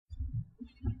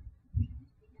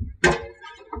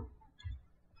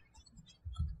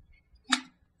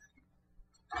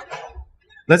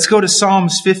Let's go to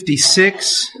Psalms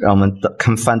 56. 让我们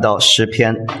翻到诗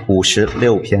篇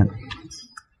56篇。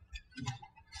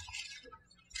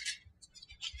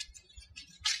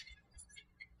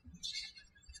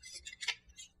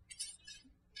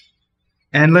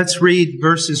And let's read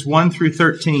verses 1 through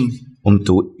 13. 我们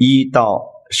读1到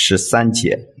13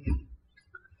节。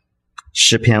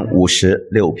诗篇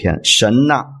56篇，神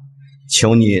啊，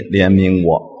求你怜悯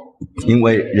我，因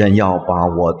为人要把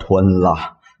我吞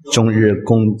了，终日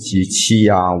攻击欺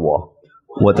压我，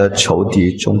我的仇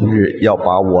敌终日要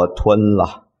把我吞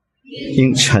了。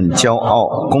因逞骄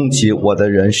傲攻击我的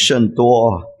人甚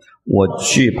多，我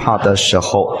惧怕的时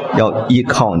候要依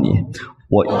靠你，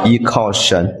我依靠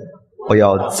神，我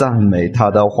要赞美他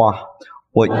的话，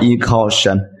我依靠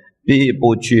神，必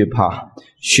不惧怕。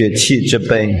血气之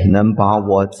辈能把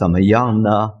我怎么样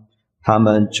呢？他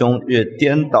们终日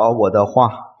颠倒我的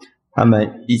话，他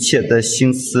们一切的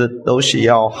心思都是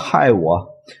要害我，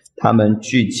他们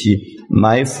聚集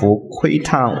埋伏窥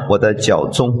探我的脚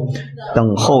踪，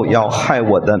等候要害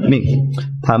我的命，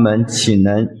他们岂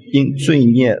能因罪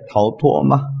孽逃脱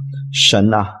吗？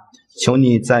神啊，求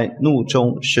你在怒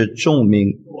中使众民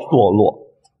堕落，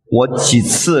我几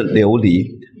次流离，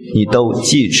你都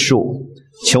记数，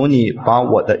求你把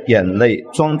我的眼泪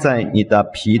装在你的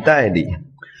皮带里，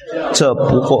这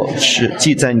不或是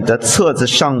记在你的册子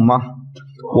上吗？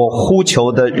我呼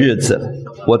求的日子，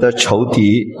我的仇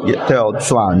敌也都要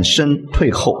转身退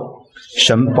后。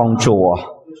神帮助我，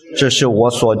这是我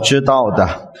所知道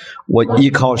的。我依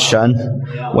靠神，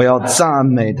我要赞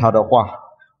美他的话。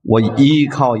我依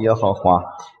靠耶和华，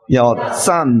要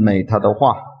赞美他的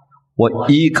话。我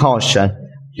依靠神，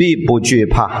必不惧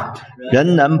怕。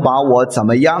人能把我怎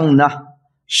么样呢？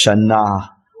神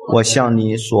啊，我向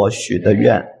你所许的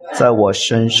愿在我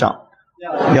身上，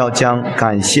要将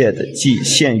感谢的祭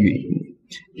献于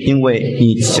你，因为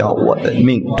你叫我的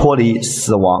命脱离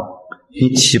死亡，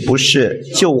你岂不是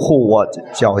救护我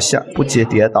脚下不致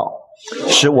跌倒，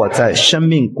使我在生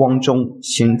命光中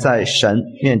行在神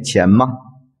面前吗？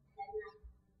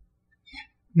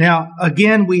 Now,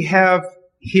 again, we have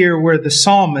here where the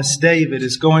psalmist David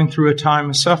is going through a time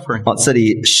of suffering. 这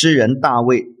里诗人大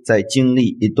卫在经历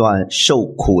一段受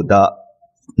苦的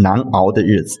难熬的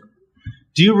日子。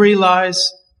Do you realize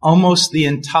almost the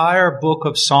entire book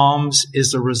of Psalms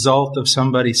is the result of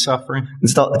somebody suffering? 你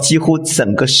知道几乎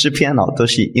整个诗篇都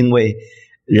是因为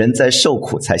人在受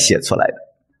苦才写出来的。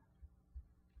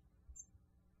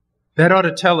That ought to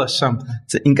tell us something.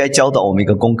 这应该教导我们一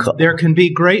个功课。 There can be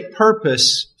great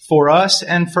purpose for us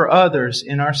and for others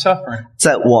in our suffering.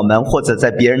 在我们或者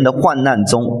在别人的患难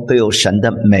中都有神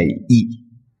的美意。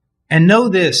And know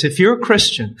this, if you're a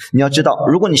Christian, 你要知道，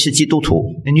如果你是基督徒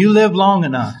and you live long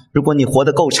enough, 如果你活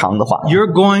得够长的话，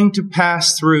 you're going to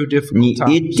pass through 你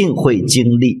difficult 一 times. 定会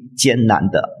经历艰难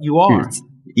的 You are. 日子，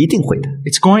一定会的，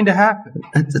 It's going to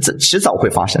happen. 这迟早会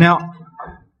发生。 Now,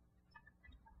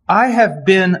 I have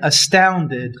been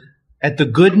astounded at the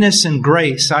goodness and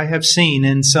grace I have seen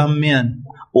in some men.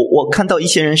 我看到一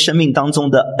些人生命当中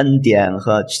的恩典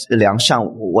和良善，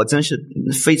我真是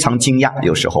非常惊讶，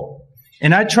有时候。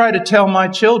And I try to tell my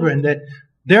children that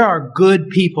there are good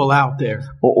people out there.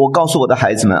 我告诉我的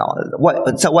孩子们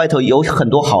在外头有很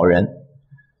多好人。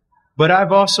But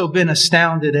I've also been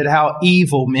astounded at how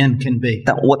evil men can be.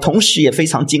 但我同时也非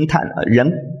常惊叹，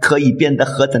人可以变得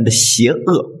何等的邪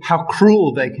恶， How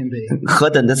cruel they can be. 何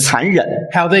等的残忍，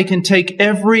 How they can take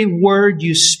every word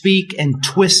you speak and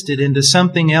twist it into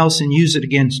something else and use it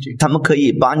against you. 他们可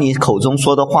以把你口中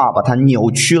说的话把它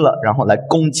扭曲了，然后来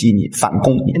攻击你，反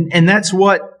攻你。 And that's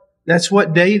what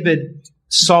David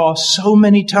saw so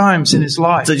many times in his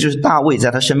life. 这就是大卫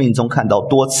在他生命中看到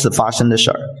多次发生的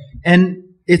事儿。 And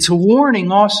it's a warning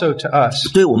also to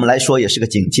us. 对我们来说也是个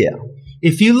警戒。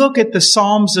 If you look at the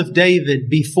Psalms of David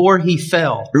before he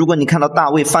fell, 如果你看到大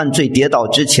卫犯罪跌倒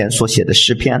之前所写的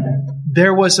诗篇，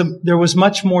 there was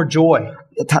much more joy.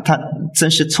 他真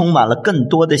是充满了更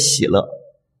多的喜乐。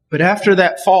 But after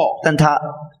that fall, 但他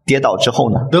跌倒之后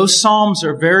呢， those Psalms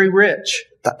are very rich,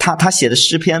 他写的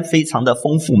诗篇非常的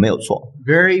丰富，没有错，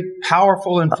 very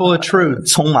powerful and full of truth.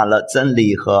 充满了真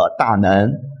理和大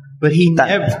能。 But he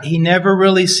never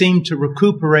really seemed to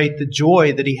recuperate the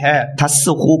joy that he had. 他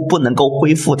似乎不能够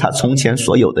恢复他从前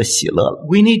所有的喜乐了。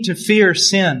 We need to fear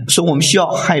sin 所以我们需要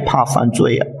害怕犯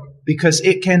罪啊， because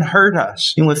it can hurt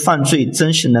us 因为犯罪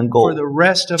真是能够 for the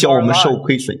rest of 叫我 our 们受 life.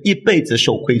 亏损，一辈子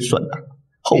受亏损啊，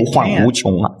后患无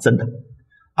穷啊，真的。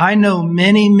I know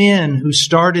many men who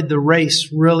started the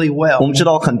race really 我 well, 们知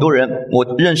道很多人，我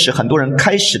认识很多人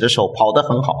开始的时候跑得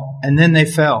很好， and then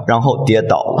they fell. 然后跌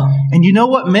倒了。 And you know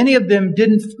what? Many of them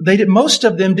most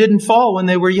of them didn't fall when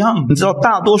they were young. 你知道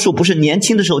大多数不是年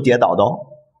轻的时候跌倒的哦，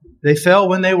 They fell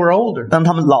when they were older. 当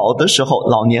他们老的时候，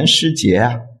老年失节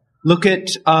啊。 Look at,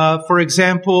 for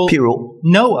example, 譬如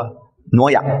Noah. 挪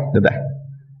亚，对不对？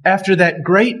 After that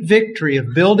great victory of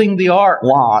building the ark,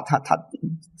 哇，他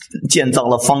建造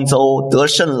了方舟，得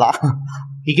胜了，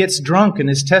 he gets drunk and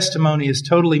his testimony is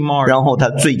totally marred. 然后他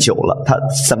醉酒了，他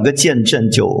整个见证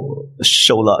就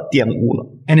受了玷污了，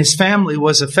 And his family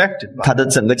was affected by 他的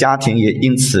整个家庭也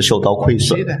因此受到亏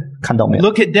损 See that?。看到没 it. 有？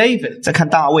 Look at David. 再看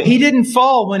大卫， He didn't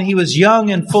fall when he was young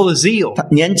and full of zeal. 他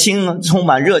年轻充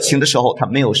满热情的时候，他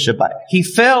没有失败。 He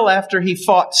fell after he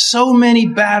fought so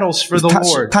many battles for the 他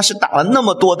Lord. 是打了那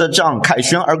么多的仗，凯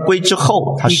旋而归之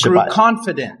后，他 He 失 grew 败了。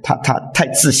 confident. 他太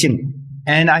自信了，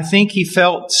 And I think he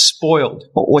felt spoiled.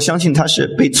 我相信他是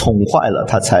被宠坏了，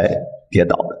他才跌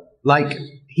倒的。 Like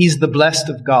he's the blessed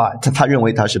of God. 他认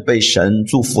为他是被神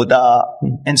祝福的，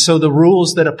 And so the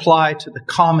rules that apply to the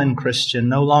common Christian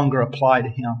no longer apply to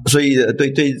him. 所以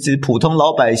对这普通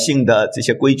老百姓的这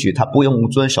些规矩，他不用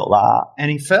遵守啦， And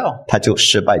he fell. 他就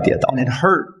失败跌倒， And it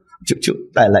hurt. 就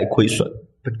带来亏损。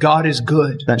 But God is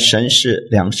good. 但神是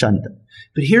良善的。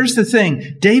 But here's the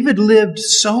thing. David lived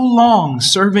so long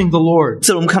serving the Lord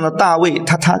这我们看到大卫，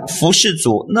他服侍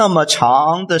主那么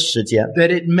长的时间， that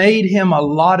it made him a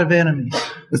lot of enemies.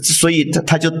 所以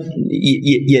他就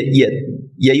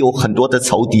也有很多的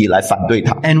仇敌来反对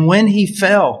他。 And when he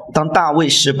fell, 当大卫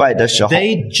失败的时候，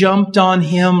 they jumped on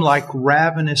him like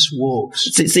ravenous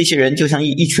wolves. 这些人就像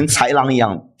一群豺狼一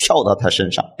样跳到他身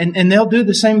上， And they'll do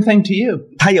the same thing to you.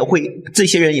 这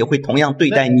些人也会同样对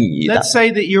待你的。 Let's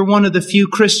say that you're one of the few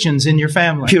Christians in your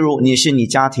family. 譬如你是你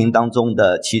家庭当中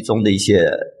的其中的一些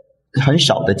很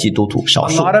少的基督徒，少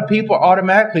A 数， lot of people are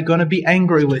automatically going to be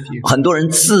angry with you. 很多人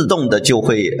自动的就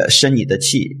会生你的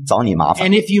气，找你麻烦。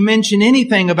 And if you mention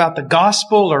anything about the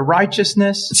gospel or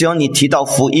righteousness, 只要你提到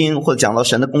福音或者讲到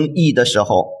神的公义的时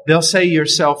候， they'll say you're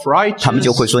他们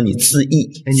就会 self-righteous 说你自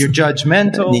义， and you're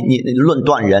judgmental. 你论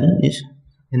断人。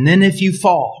And then if you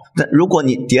fall, 但如果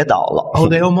你跌倒了， oh,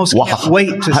 they almost 哇 can't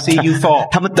wait to see you fall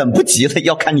他们等不及了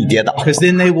要看你跌倒， because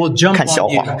then they will jump 看笑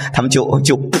on you 话，他们就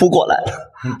扑过来了，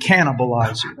 and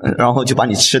cannibalize you. 然后就把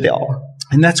你吃掉了。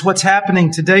 And that's what's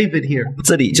happening to David here.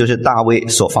 这里就是大卫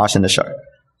所发生的事儿。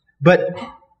 But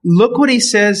look what he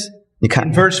says 你看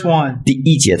in verse 1. 第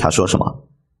1节他说什么？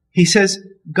 He says,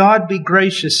 God be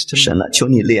gracious to me. 神啊，求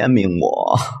你怜悯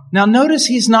我。 Now notice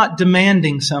he's not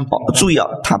demanding something. 注意啊，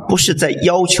他不是在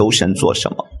要求神做什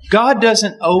么， God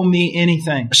doesn't owe me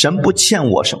anything. 神不欠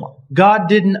我什么， God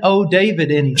didn't owe David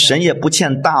anything. 神也不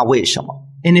欠大卫什么。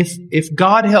 And if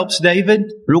God helps David,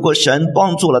 如果神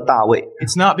帮助了大卫，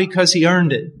 it's not because he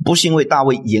earned it, 不是因为大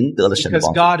卫赢得了神的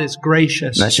because 帮助， God is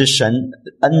gracious. 乃是神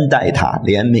恩待他、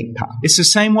怜悯他。 It's the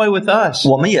same way with us.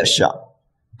 我们也是啊，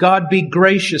 God be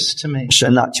gracious to me.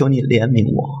 神啊，求你怜悯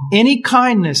我。 Any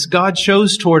kindness God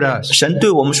shows toward us 神对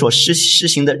我们所施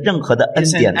行的任何的恩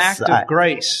is an 典 act 慈爱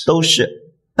of，grace. 都是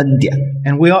恩典。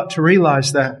 And we ought to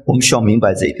realize that. 我们需要明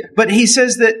白这一点， But he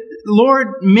says that,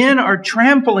 Lord, men are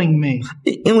trampling me.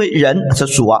 因为人这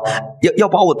主啊，要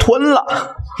把我吞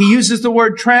了。 He uses the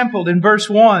word trampled in verse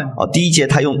 1. 第1节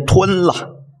他用吞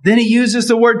了， Then he uses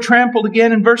the word trampled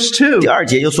again in verse 2. 第2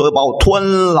节又说要把我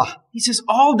吞了。 He says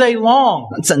all day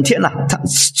long. 整天他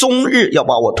终日要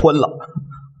把我吞了。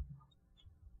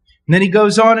 And then he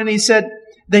goes on and he said,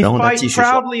 they 然后他 fight 继续说，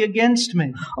 proudly against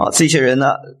me. 这些人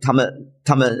呢，他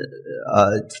们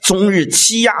终日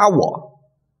欺压我。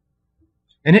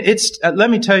 And it's let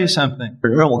me tell you something.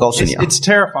 让我告诉你啊， It's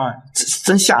terrifying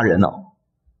真吓人哦！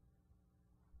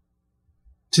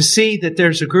 to see that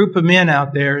there's a group of men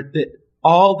out there that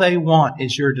all they want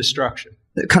is your destruction.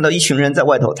 看到一群人在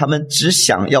外头，他们只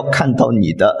想要看到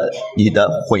你的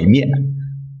毁灭，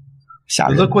吓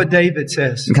But 人。 look what David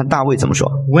says. 你看大卫怎么说？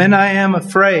 When I am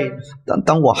afraid,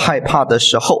 当我害怕的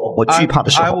时候，我惧怕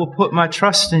的时 I 候， will put my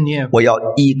trust in you. 我要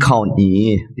依靠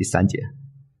你。第3节，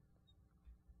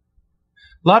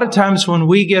 A lot of times when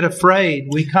we get afraid,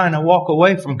 we kind of walk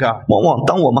away from God. 往往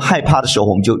当我们害怕的时候，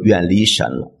我们就远离神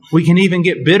了。 We can even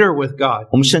get bitter with God.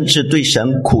 我们甚至对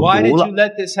神苦 Why 读 did 了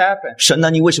you。let this happen? 神啊，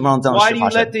你为什么让这样的 Why 事 do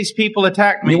发 you let 生？ these people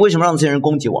attack 你 me? 为什么让这些人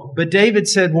攻击我？ But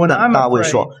David said, when 但 I'm 大卫 afraid,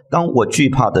 说，当我惧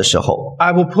怕的时候，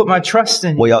 I will put my trust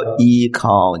in 我 you. 要依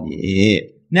靠你。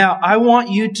Now, I want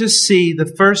you to see the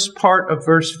first part of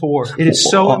verse 4. It is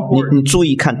so 你 important. 注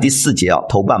意看第4节啊，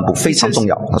头半部非常重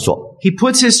要。他说 He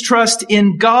puts his trust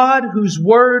in God, whose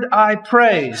word I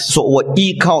praise. 说我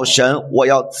依靠神，我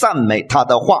要赞美他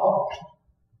的话。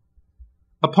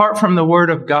 Apart from the word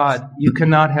of God, you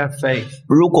cannot have faith.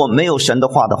 如果没有神的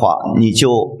话的话，你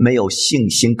就没有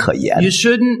信心可言。 You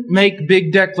shouldn't make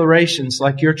big declarations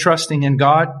like you're trusting in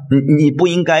God 你不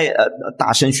应该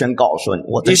大声宣告说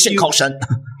我在信靠神。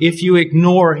 if you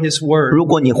ignore his word. 如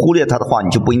果你忽略他的话，你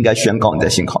就不应该宣告你在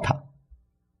信靠他。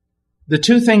 The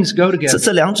two things go together.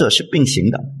 这两者是并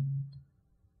行的。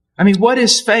 I mean, what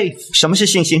is faith? 什么是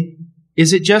信心？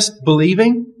 Is it just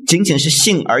believing? 仅仅是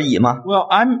信而已吗？ Well,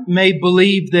 I may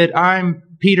believe that I'm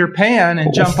Peter Pan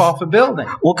and jump off a building.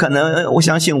 我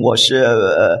相信我是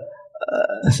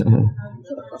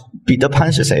彼得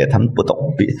潘是谁？他们不懂。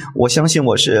我相信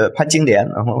我是潘金莲，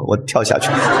然后我跳下去。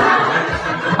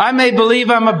 I may believe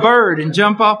I'm a bird and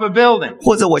jump off a building.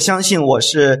 或者我相信我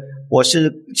是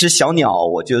只小鸟，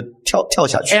我就跳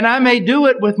下去。 And I may do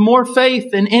it with more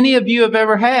faith than any of you have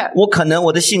ever had. 我可能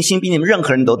我的信心比你们任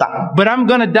何人都大， But I'm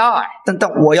going to die 但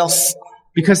我要死，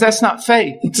 because that's not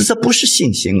faith. 这不是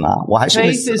信心啊，我还是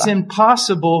会 Faith 死 is 的。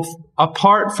 impossible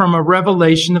apart from a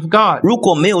revelation of God. 如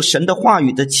果没有神的话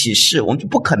语的启示，我们就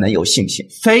不可能有信心。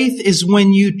 Faith is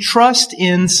when you trust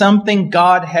in something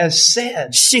God has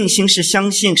said. 信心是相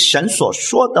信神所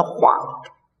说的话。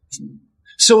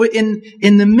 So in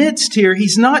the midst here,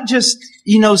 he's not just,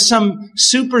 some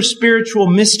super spiritual,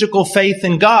 mystical faith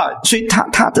in God. 所以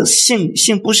他的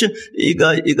信不是一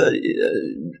个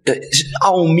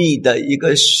奥秘的一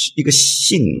个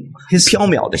信，缥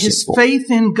缈的信 His 服。 faith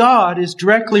in God is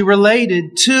directly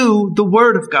related to the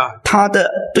Word of God. 他的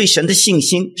对神的信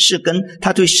心是跟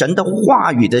他对神的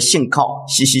话语的信靠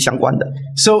息息相关的。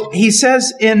 So he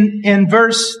says in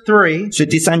verse 3, 所以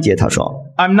第3节他说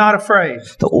I'm not afraid.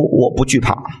 我不惧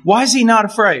怕。 Why is he not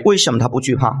afraid? 为什么他不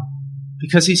惧怕？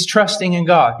 Because he's trusting in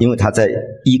God. 因为他在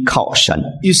依靠神。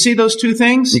 You see those two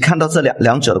things? 你看到这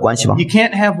两者的关系吗？ You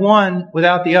can't have one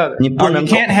without the other. 你不 Or 能 you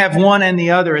够 can't have one and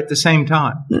the other at the same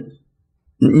time.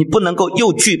 你不能够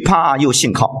又惧怕又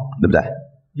信靠，对不对？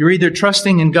 You're either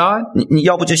trusting in God 你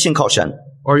要不就信靠神，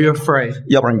 or you're afraid.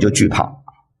 要不然你就惧怕。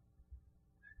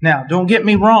 Now, don't get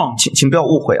me wrong. 请不要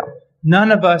误会啊，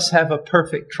 None of us have a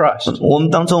perfect trust. 我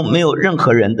们当中没有任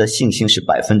何人的信心是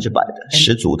100%的、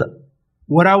十足的。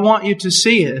 What I want you to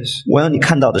see is 我要你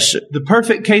看到的是 the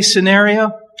perfect case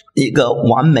scenario 一个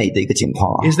完美的一个情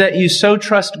况啊， is that you so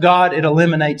trust God it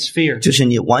eliminates fear. 就是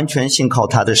你完全信靠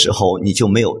他的时候，你就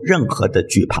没有任何的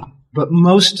惧怕。 But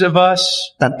most of us,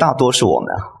 但大多数我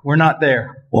们啊， we're not there.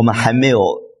 我们还没有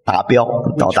达标，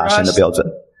到达神的标准。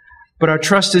 But our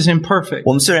trust is imperfect.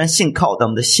 我们虽然信靠，但我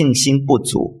们的信心不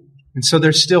足， And so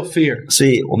there's still fear. 所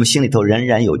以我们心里头仍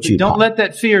然有惧怕。 Don't let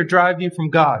that fear drive you from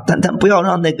God. 但不要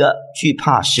让那个惧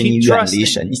怕使你 Keep 远离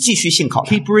trusting. 神，你继续信靠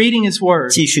他， Keep reading His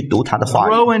Word. 继续读他的话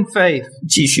语， Grow in faith.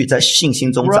 继续在信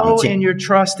心中长 Grow in 进， your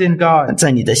trust in God.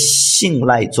 在你的信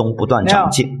赖中不断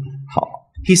长进。好，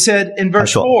 He said in 他 verse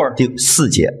说 4, 第4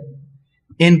节，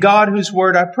 In God whose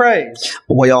word I praise.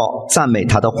 我要赞美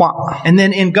他的话。 And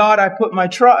then in God I put my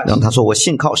然后 trust. 他说我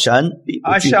信靠神，必不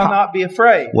I 惧 shall 怕， not be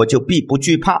afraid. 我就必不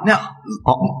惧怕。 Now,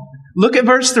 好， look at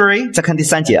verse 3. 再看第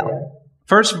3节啊，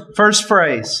 First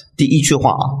phrase. 第一句话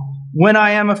啊， When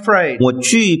I am afraid. 我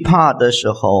惧怕的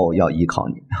时候要依靠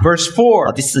你。 Verse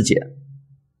好， 4. 第4节，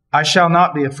 I shall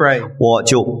not be afraid. 我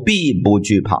就必不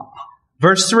惧怕。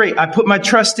 Verse 3. I put my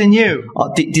trust in you. 好，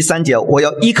第3节，我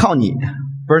要依靠你，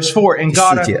 Verse 4. In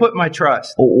God I 4节。 put my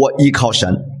trust. 我依靠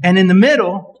神。 And in the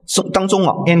middle, 当中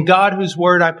啊， in God whose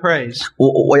word I praise.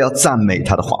 我要赞美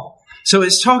他的话。 So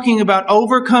it's talking about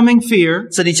overcoming fear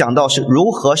这里讲到是如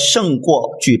何胜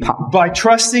过惧怕， by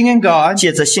trusting in God.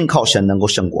 借着信靠神能够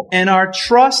胜过。 And our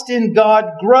trust in God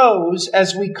grows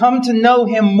as we come to know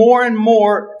Him more and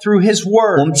more through His 我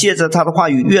Word. 们借着他的话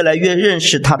语越来越认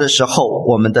识他的时候，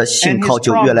我们的信靠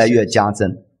就越来越加增。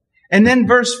 And then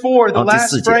verse 4, the 好，第4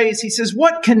 last 节。 phrase, he says,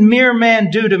 What can mere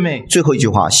man do to me? 最后一句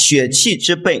话，血气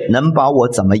之辈能把我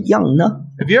怎么样呢？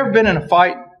 Have you ever been in a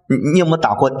fight? 你有没有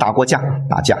打架？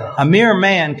打架， A mere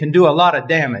man can do a lot of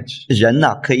damage. 人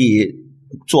呢、可以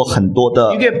做很多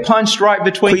的 You。get punched right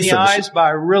between the eyes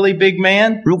by a really big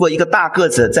man, 如果一个大个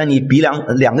子在你鼻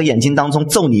两个眼睛当中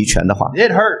揍你一拳的话，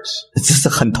 it hurts. 这是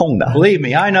很痛的。 Believe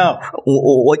me, I know.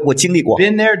 我经历过。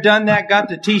 Been there, done that, got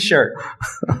the t-shirt.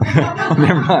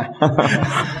 Never mind.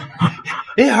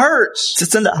 It hurts. 这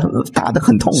真的打得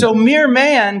很痛。 So mere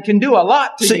man can do a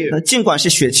lot to 所以 you. 尽管是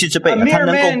血气之辈， A 他 mere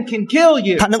能 man 够 can kill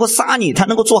you. 他能够杀你，他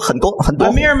能够做很多 A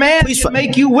mere man 亏 can 损。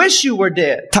 make you wish you were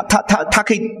dead. 他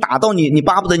可以打到你，你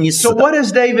巴不得你死 So 的。 what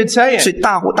is David 所 saying? 以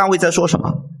大卫在说什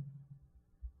么？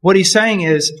 What he's saying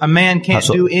is a man can't 他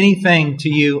说- do anything to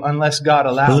you unless God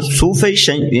他 allows. 说除非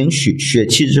神允许，血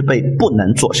气之辈不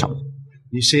能做什么。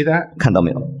 You see that? 看到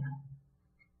没有？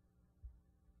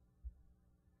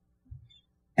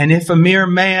 And if a mere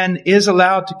man is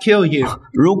allowed to kill you,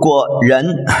 如果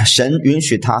神允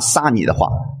许他杀你的话，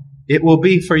 it will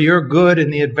be for your good and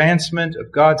the advancement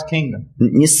of God's kingdom.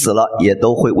 你死了也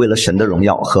都会为了神的荣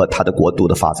耀和他的国度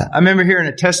的发展。 I remember hearing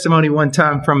a testimony one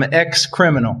time from an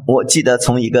ex-criminal. 我记得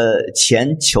从一个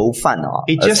前囚犯啊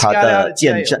He just 他 got out 的 of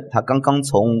见证，他刚刚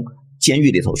从监狱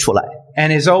里头出来， And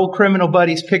his old criminal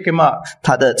buddies pick him up.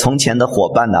 他的从前的伙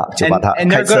伴呢就把他 And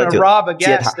开 they're 车 going 就 to rob a 接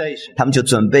gas 他， station. 他们就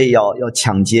准备要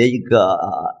抢劫一个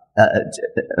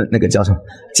那个叫什么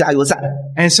加油站，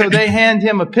 And so they hand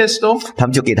him a pistol. 他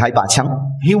们就给他一把枪，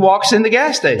 He walks in the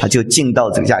gas 他 station. 就进到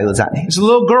这个加油站里。 There's a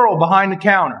little girl behind the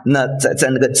counter. 那在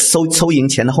那个收银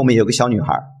前的后面有个小女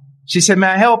孩， She said, "May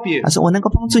I help you?" 她说：“我能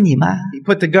够帮助你吗 He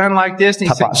put the gun like this and？” he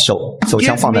她把 said, 手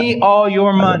枪 "Give 放在， me all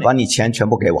your 她说 money." 把你钱全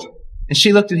部给我。 And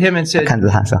she looked at him and 她 said, 看着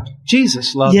他说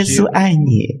 "Jesus：“ loves 耶稣 you." 爱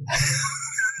你。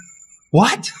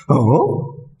 What?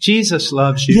 哦， Jesus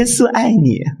loves you. 耶稣爱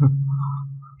你。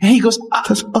 And he goes,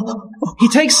 他说：“哦，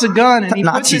 he takes the gun and he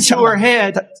他拿 puts 起 it 枪 to 来 her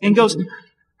head and goes,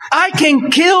 "I can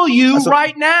kill you 他说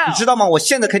right 你 now." 知道吗？我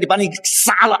现在可以把你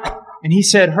杀了。” And he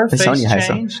said her 那小 face 女孩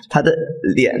说 changed 她的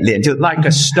脸就 like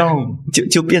a stone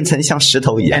就变成像石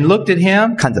头一样 and，looked at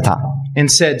him 看着他， and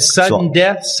said, "Sudden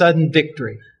death, sudden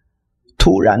victory."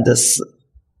 突然的死，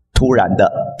突然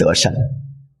的得胜。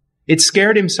 It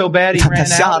scared him so bad he 他 ran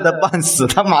吓 out 得 of the 半死，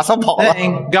他马上跑了，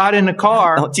 thing, got in the 然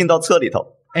car, 后进到车里头。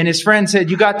 and his friend said,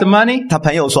 "You got the money?" 他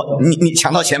朋友说：“你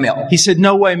抢到钱没有 He said,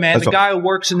 "No way, man. That's The guy who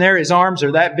works in there, his arms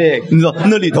are that big." 你知道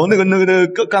那里头那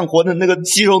个干活的那个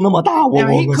肌肉那么大，我 Now,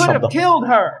 he 我 could 想 have 不到。 killed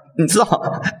her. 你知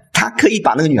道他可以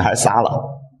把那个女孩杀了，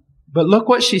 But look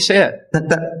what she said. 但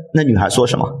那女孩说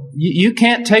什么？ You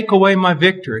can't take away my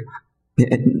victory.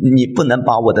 你不能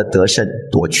把我的得胜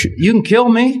夺去， You can kill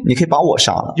me. 你可以把我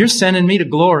杀了， You're sending me to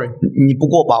glory. 你不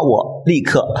过把我立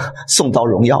刻送到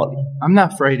荣耀里， I'm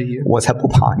not afraid of you. 我才不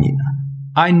怕你呢。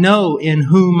 I know in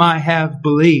whom I have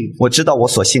believed. 我知道我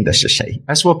所信的是谁。”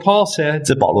 That's what Paul said.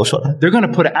 这保罗说的， They're going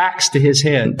to put an axe to his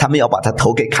head. 他们要把他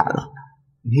头给砍了。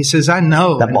 And he says, I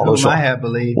know 但 in 保罗 whom 说 I have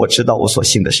believed. 我知道我所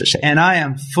信的是谁， And I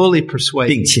am fully persuaded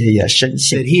并且也深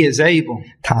信 that he is able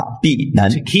他必能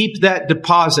to keep that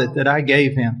deposit that I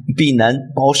gave him.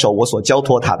 保守我所交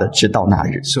托他的，直到那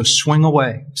日。 So swing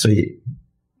away. 所以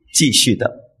继续的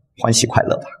欢喜快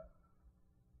乐吧，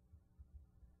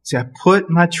 See, I put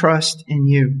my trust in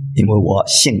you. 因为我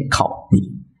信靠你。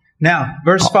 Now,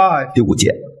 verse 5. 第5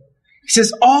节， He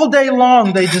says, all day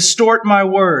long they distort my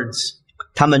words.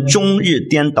 他们终日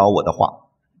颠倒我的话，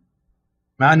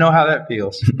 I know how that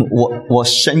feels. 我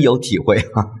深有体会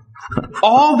啊。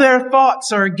 All their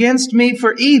thoughts are against me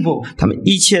for evil. 他们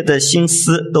一切的心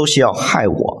思都是要害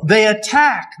我， They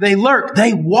attack, they lurk,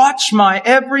 they watch my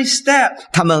every step.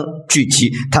 他们聚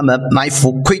集，他们埋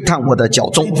伏，窥探我的脚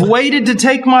踪， They've waited to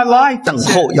take my life. 等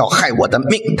候要害我的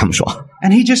命。他们说，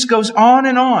 And he just goes on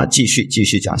and on. 继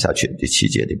续讲下去，第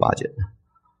7节、第8节，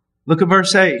 Look at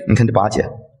verse 8. 你看第8节，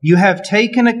 You have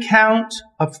taken account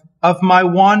of my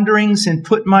wanderings and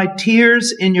put my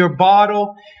tears in your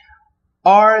bottle.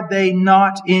 Are they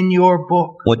not in your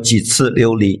book? 我几次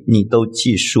流离，你都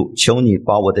记述，求你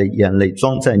把我的眼泪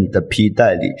装在你的皮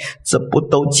带里，这不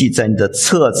都记在你的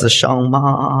册子上吗？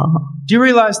 Do you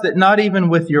realize that not even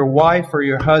with your wife or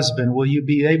your husband will you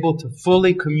be able to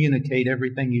fully communicate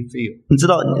everything you feel? 你知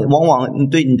道，往往你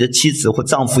对你的妻子或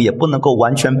丈夫也不能够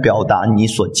完全表达你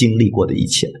所经历过的一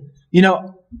切。 You know,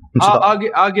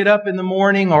 I'll get up in the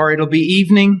morning or it'll be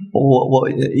evening. 我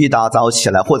一大早起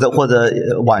来，或者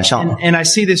晚上， And I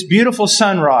see this beautiful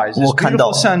sunrise, this 我看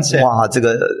到 beautiful sunset. 哇，这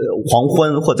个黄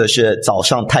昏或者是早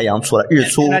上太阳出来，日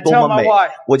出 And I 多 tell 么 my 美 wife,，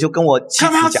我就跟我妻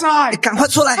子 Come 讲， outside. 赶快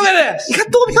出来， Look at this. 你看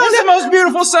多漂 This is 亮！ the most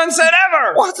beautiful sunset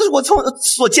ever. 哇，这是我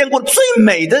所见过最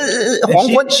美的黄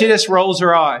昏。 She just rolls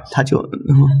her eyes. 他就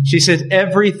She says,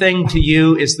 everything to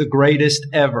you is the greatest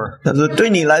ever. 他说对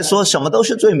你来说什么都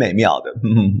是最美妙的。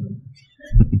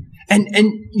And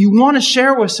you want to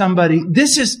share with somebody,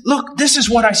 this is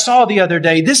what I saw the other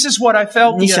day. This is what I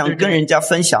felt 你 the 想 other 跟 day. 人家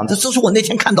分享，这是我那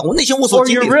天看到，我那天我所 Or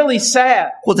经 you're 历的， really sad.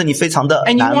 或者你非常的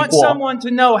And you 难 want 过， someone to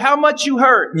know how much you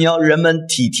hurt. 你要人们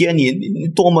体贴你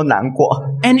多么难过。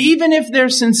 And even if they're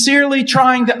sincerely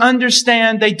trying to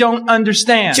understand, they don't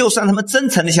understand. 就算他们真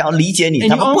诚的想要理解你， And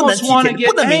他 you 们不能 almost 体 want 贴 to 你， get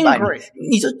不能明白 angry.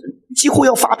 你，你这几乎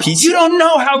要发脾气 You。don't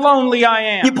know how lonely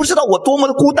I 你 am. 不知道我多么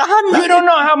的孤单呢、 You don't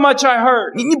know how much I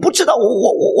hurt. 你不知道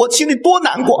我心里多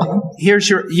难过。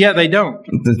 Yeah, they don't.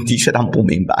 的确，他们不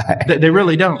明白， They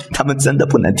really don't. 他们真的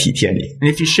不能体贴你。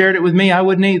 And if you shared it with me, I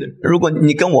wouldn't either. 如果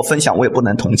你跟我分享，我也不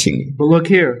能同情你。 But look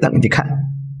here. 但你看，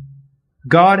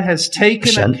 God has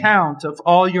taken神- account of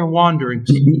all your wanderings.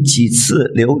 你几次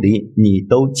流离，你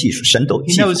都记住，神都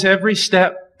He 记住， knows every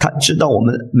step. 他知道我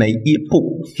们每一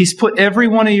步， He's put every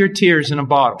one of your tears in a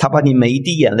bottle. 他把你每一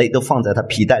滴眼泪都放在他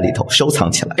皮带里头收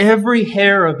藏起来。 Every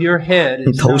hair of your head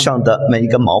你 is 头 numbered. 上的每一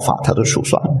个毛发，他都数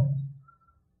算，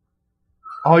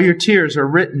 All your tears are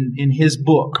written in His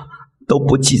book. 都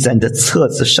不记在你的册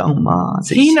子上吗？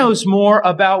这 He 些 knows more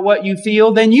about what you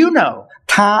feel than you know.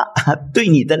 他对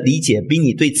你的理解比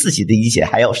你对自己的理解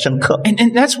还要深刻， And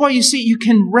that's why you see, you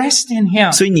can rest in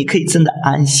Him. 所以你可以真的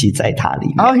安息在他里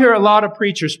面。 I'll hear a lot of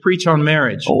preachers preach on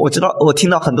marriage. 我知道，我听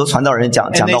到很多传道人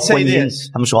讲 And they 到婚 say 姻 this.，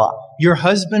他们说 Your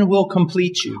husband will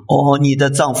complete you. 你的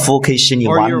丈夫可以使你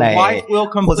Or 完 your 美 wife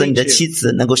will，complete 或者你的妻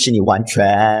子能够使你完全。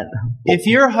 If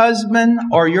your husband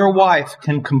or your wife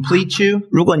can complete you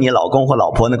如果你老公或老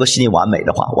婆能够使你完美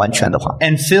的话，完全的话，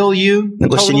 and fill you 能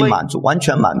够使你 totally, 满足，完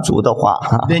全满足的话，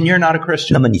 then you're not a 那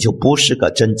Christian. 么你就不是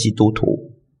个真基督徒。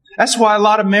 That's why a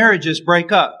lot of marriages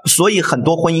break up 所以很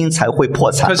多婚姻才会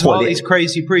破产 because of 破 all 裂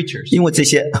these，crazy preachers. 因为这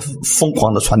些疯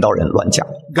狂的传道人乱讲。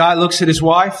 Guy looks at his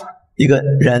wife. 一个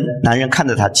男人看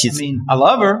着他妻 I 子， mean, I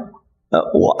love her,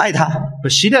 我爱他， but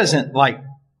she doesn't like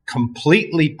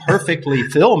completely, perfectly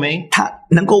fill me. 他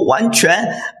能够完全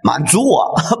满足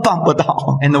我，办不到。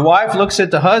 And the wife looks at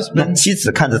the 那 husband. 妻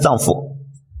子看着丈夫，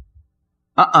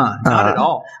 Not at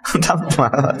all.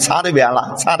 他差得远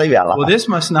了，差得远了。 Well, this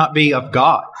must not be of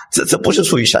God. 这不是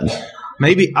出于神的，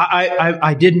 Maybe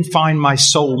I didn't find my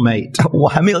soulmate. 我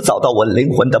还没有找到我灵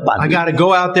魂的伴 I 侣， got to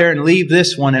go out there and leave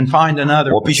this one and find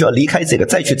another. 我必须要离开这个，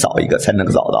再去找一个才能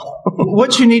够找到。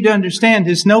 What you need to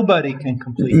understand is nobody can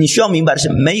complete. 你需要明白的是，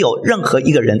没有任何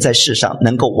一个人在世上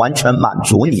能够完全满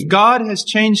足你。 God has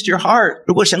changed your heart.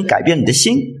 如果神改变你的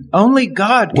心， Only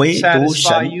God can 唯独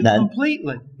satisfy 神 you 能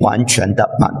completely. 完全的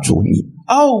满足你。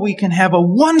 Oh, we can have a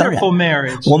当然 wonderful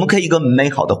marriage. 我们可以一个美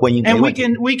好的婚姻，没 And we 问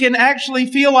题。 can actually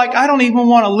feel like I don't even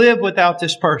want to live without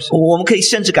this person. 我们可以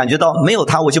甚至感觉到没有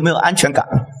他我就没有安全感。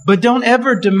 But don't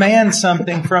ever demand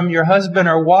something from your husband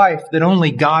or wife that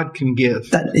only God can give.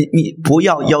 但你不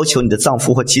要要求你的丈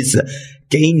夫或妻子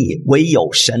给你唯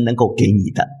有神能够给你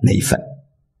的那一份，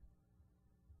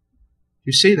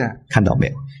 You see that? 看到没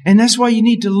有？ And that's why you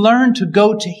need to learn to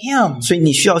go to Him. 所以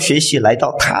你需要学习来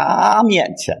到他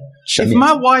面前，神 If 面前。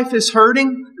 my wife is hurting,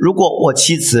 如果我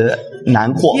妻子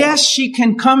难过， yes, she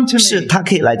can come to 是 me. 她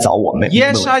可以来找我，没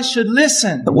Yes, I should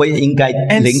listen 我也应该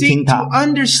and 聆 seek 听 to 她，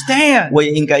 understand. 我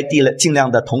也应该尽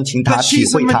量的同情她、 But 体 she's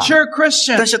a 会她。 mature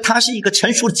Christian. 但是她是一个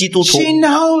成熟的基督徒， She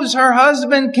knows her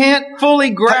husband can't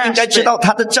fully 她应该 grasp 知 it. 道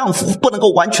她的丈夫不能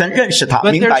够完全认识她、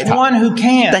 But 明白 there's 她， one who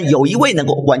can. 但有一位能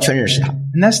够完全认识她、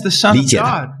 And that's the Son 理 of 解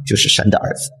她 God. 就是神的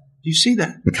儿子。 Do you see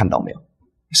that? 你看到没有？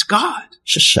 It's God.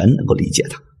 是神能够理解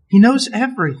她， He knows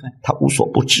everything. 她无所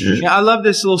不知。 Yeah, I love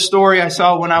this little story I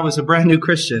saw when I was a brand new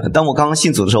Christian. 当我刚刚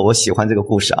信主的时候，我喜欢这个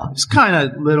故事啊， It's kind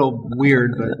of little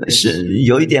weird, but 是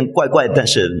有一点怪怪，但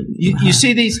是 you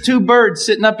see these two birds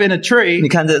sitting up in a tree, 你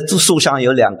看这树上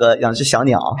有两只小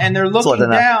鸟 and they're 坐在 looking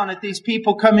那， down at these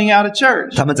people coming out of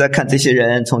church. 他们在看这些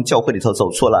人从教会里头走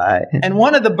出来。 And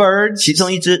one of the birds 其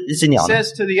中一只鸟呢， says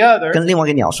to the other, 跟另外一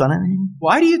个鸟说呢，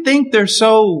 "Why do you think they're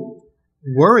so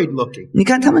worried looking?" 你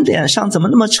看他们脸上怎么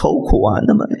那么愁苦啊，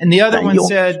那么 And the other 担 one 忧。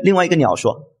 said, 另外一个鸟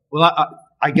说， "Well,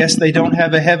 I guess they don't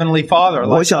have a heavenly Father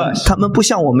我 like 想 us." 他们不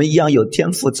像我们一样有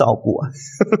天赋照顾啊。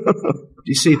 Do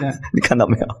you see that? 你看到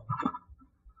没有？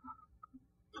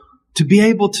 To be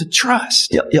able to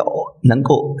trust 要能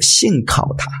够信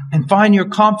靠他， and find your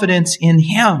confidence in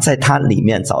Him. 在他里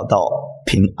面找到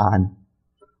平安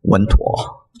稳妥。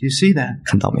 Do you see that?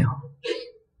 看到没有？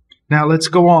 Now let's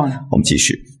go on. 我们继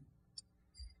续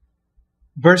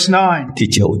Verse 9. 第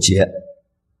9节。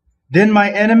 Then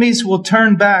my enemies will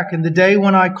turn back in the day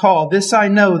when I call. This I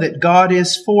know that God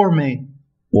is for me.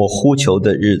 我呼求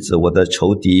的日子，我的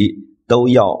仇敌都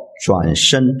要转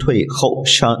身退后，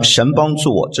神帮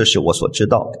助我，这是我所知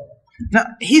道的。 Now,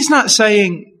 he's not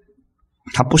saying,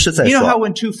 他不是在 you know how 说，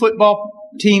 when two football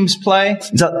teams play,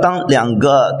 你知道，当两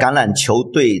个橄榄球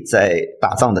队在打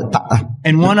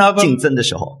and one of 竞 them, 争的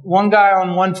时候， one guy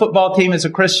on one football team is a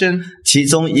Christian. 其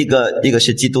中一个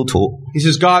是基督徒， He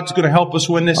says, God's going to help us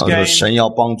win this 说 game. 神要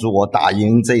帮助我打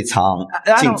赢这一场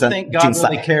I 竞 don't 争 think 竞 God 赛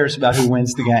really。cares about who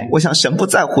wins the game. 我想神不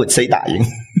在乎谁打赢，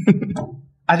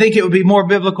 I think it would be more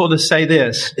biblical to say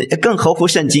this. 更合乎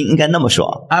圣经应该那么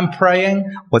说。 I'm praying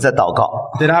我在祷告，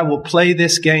 that I will play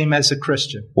this game as a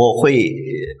Christian. 我会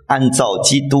按照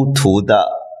基督徒的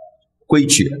规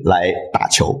矩来打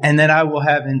球， And that I will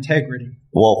have integrity.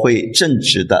 我会正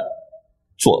直的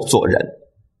做人。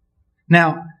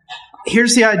 Now,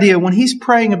 here's the idea. When he's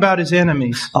praying about his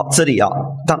enemies, 这里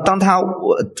当他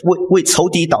为仇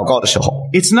敌祷告的时候，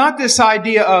 it's not this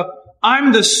idea of,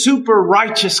 I'm the super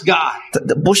righteous guy.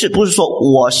 不是说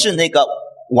我是那个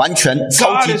完全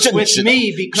超 God 级 is 正 with 直的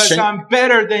me because 神 I'm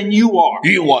better than you are.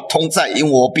 与我同在，因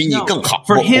为我比你 No. 更好。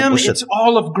 For 我 him, 不是 it's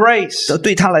all of grace.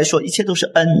 对他来说，一切都是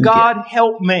恩典。 God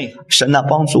help me. 神啊，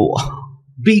帮助我，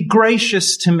 Be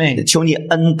gracious to me. 求你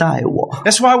恩待我。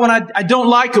 That's why when I don't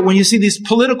like it when you see these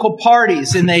political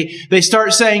parties and they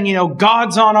start saying,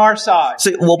 God's on our side.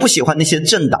 所以我不喜欢那些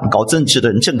政党搞政治的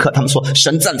人，政客，他们说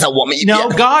神站在我们一边。 No,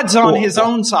 God's on 我 his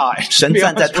own side. 神 To be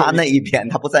站在 honest 他 with 那 you. 一边，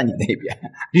他不在你那边。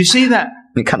 Do you see that?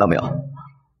 你看到没有？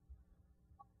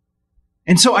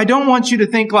 And so I don't want you to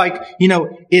think like,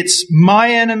 it's my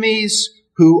enemies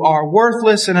who are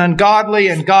worthless and ungodly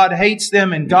and God hates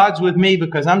them and God's with me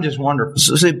because I'm just wonderful.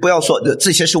 所以不要说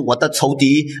这些是我的仇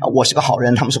敌，我是个好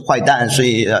人，他们是坏蛋，所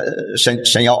以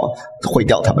神要毁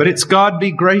掉他们。 But it's God be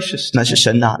gracious. 那是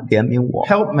神啊，怜悯我，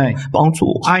 Help me. 帮助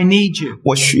我， I need you.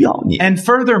 我需要你。 And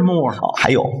furthermore, 还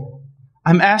有，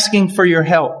 I'm asking for your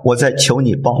help. 我在求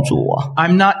你帮助我。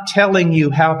 I'm not telling you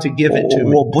how to give it to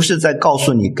me. 我不是在告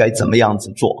诉你该怎么样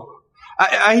子做。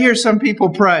 I hear some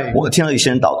people pray, 我听到有些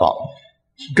人祷告，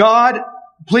 God,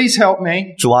 please help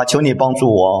me. 主啊，求你帮助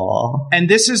我。 And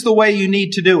this is the way you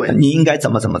need to do it. 你应该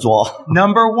怎么做？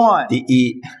 Number one, 第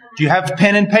一， do you have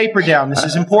pen and paper down? This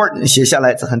is important. 写下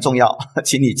来，这很重要，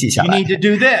请你记下 You 来。 need to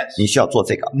do this. 你需要做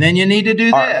这个。 And then you need to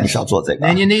do 二，你 this. 需要做这个。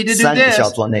 Then you need to do 三，你需要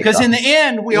this. 做那个。 Because in the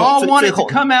end, we all want it to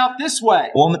come out this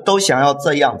way. 我们都想要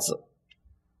这样子，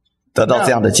得到这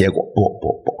样的结果。不，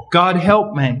 God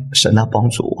help me. 神啊，帮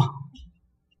助我。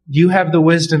 You have the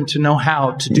wisdom to know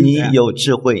how to do 你 that. 有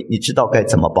智慧，你知道该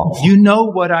怎么帮我， You know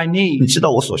what I 你 need. 知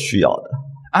道我所需要的。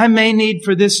 I may need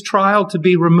for this trial to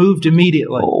be removed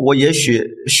immediately. 我也许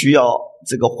需要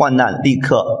这个患难立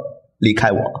刻离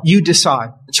开我。 You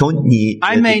decide. 求你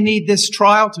I 决 may 定， need this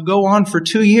trial to go on for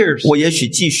 2 years. 我也许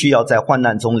继续要在患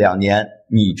难中2年，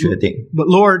你决定。 But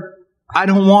Lord, I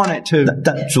don't want it to.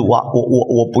 但主啊，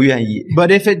我不愿意。 But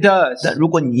if it does, 但如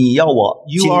果你要我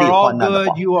经 you 历 are all 患难的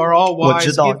话 good,，you are all 我 wise,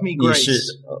 知道 give me 你是 grace.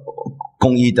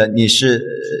 公义的，你是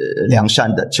良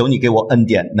善的，求你给我恩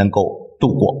典，能够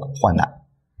度过患难。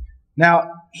 Now,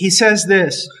 he says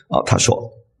this 他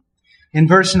说 in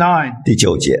verse 9, 第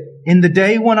9节， in the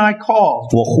day when I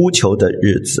call, 我呼求的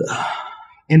日子。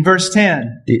 in verse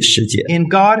 10, 第10节， in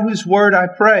God whose word I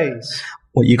praise,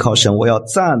 我依靠神，我要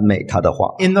赞美他的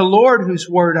话。 in the Lord whose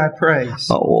word I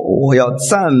praise. 我要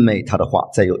赞美他的话。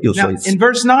再又 Now, 说一次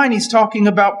in，verse 9, he's talking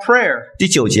about prayer. 第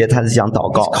9节他是讲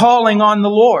祷 He's 告， calling on the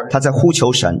Lord. 他在呼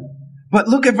求神。 But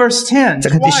look at verse 10. 再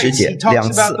看第10 Twice 节， he talks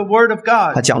 2次 about the word of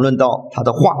他 God. 讲论到他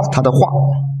的话，他的话，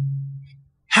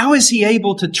 How is he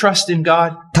able to trust in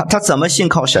God? 他怎么信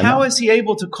靠神呢？ How is he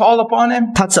able to call upon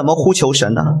him? 他怎么呼求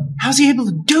神呢？ How's he able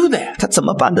to do that? 他怎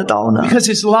么办得到呢？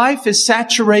 Because his life is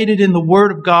saturated in the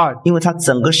word of God. 因为他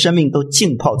整个生命都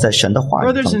浸泡在神的话语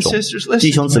Brothers 当 and 中。 sisters,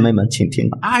 弟兄 listen 姊 to 妹 me. 们，请听，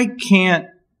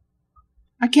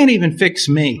 I can't even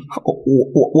fix me.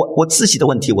 我自己的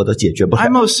问题我都解决不 I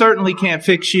了， most certainly can't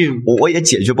fix you. 我也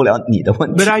解决不了你的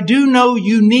问题 But。I do know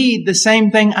you need the same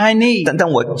thing I need. 但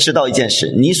我知道一件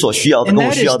事，你所需要的 And 跟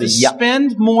我 that 需要 is 的 to 一样，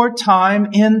 spend more time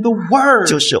in the Word.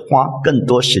 就是花更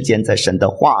多时间在神的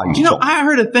话语 You know, 中。 I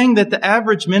heard a thing that the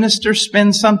average minister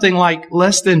spends something like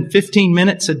less than 15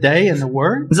 minutes a day in the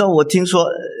Word. 你知道我听说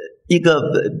一个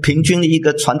平均的一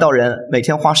个传道人每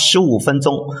天花15分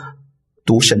钟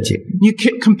读圣经。 You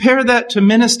compare that to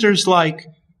ministers like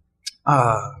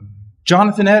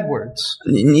Jonathan Edwards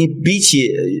你比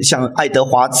起像爱德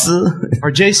华兹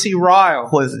or J.C. Ryle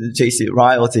或者是 J.C.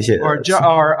 Ryle 这些， or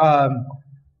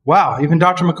wow, even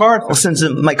Dr. MacArthur, 甚至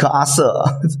麦克阿瑟，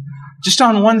 just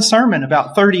on one sermon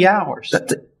about 30 hours.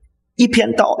 一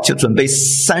篇道就准备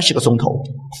30个钟头。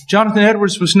 Jonathan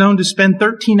Edwards was known to spend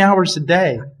 13 hours a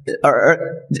day. 而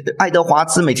爱德华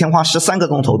兹每天花13个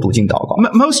钟头读经祷告。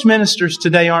 Most ministers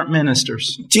today aren't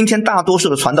ministers. 今天大多数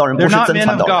的传道人不是 They're not 真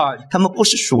传道 men of 人 God.，他们不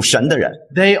是属神的人，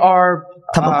 They are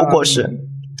他们不过是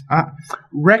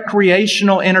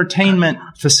recreational entertainment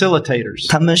facilitators,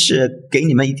 他们是给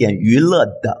你们一点娱乐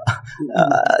的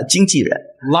经纪人，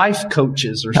 life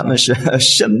coaches or 他们 something. 是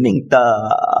生命的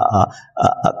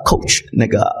coach 那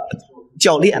个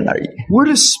教练而已。 We're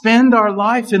to spend our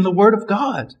life in the Word of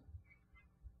God.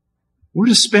 We're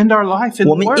to spend our life in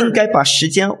我 the 们应 Word. 该把时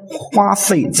间花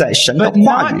费在神的 But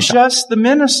话 not 语上， just the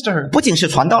minister. 不仅是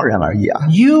传道人而已啊，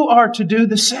 You are to do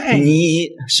the same. 你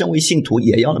身为信徒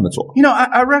也要那么做。 You know,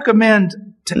 I recommend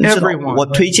to 你知道， everyone, 我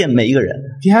推荐每一个人，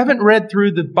 if you haven't read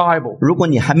through the Bible, 如果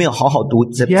你还没有好好读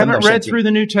这 if you 整本 haven't 圣 read 经， through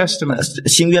the New Testament,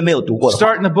 新约没有读过的话，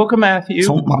 start in the book of Matthew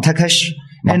从马太开始，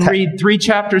马 and 太 read 3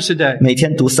 chapters a day. 每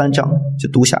天读3章就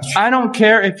读下去。 I don't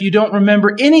care if you don't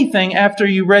remember anything after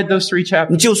you read those 3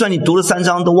 chapters. 就算你读了3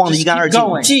章都忘得一干二净 Just keep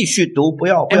going. 继续读，不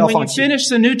要 And when 放 you 弃。 finish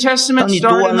the New 当 Testament, 你读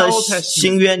start 完 in the 了 Old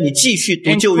新 Testament 约，你继续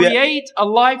读 and 旧约， create a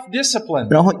life discipline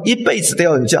然后一辈子都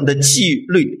要有这样的纪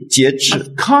律节制， of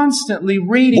constantly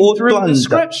reading 不 through 断 the 的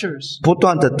scriptures. 不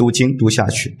断的读经，读下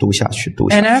去，读下去，读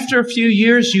And 下去。 after a few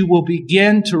years, you will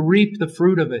begin to reap the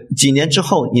fruit of it. 几年之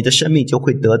后，你的生命就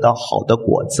会得到好的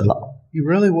果子了， You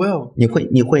really will. 你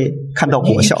会看到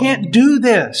You 果效。 can't do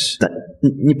this 但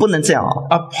你不能这样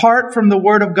啊！ apart from the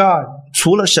Word of God.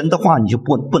 除了神的话，你就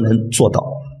不能做到。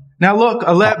 Now look,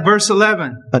 verse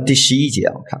 11. 第11节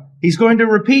我看 He's going to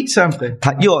repeat something.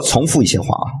 他又要重复一些话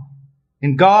啊。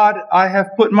 In God I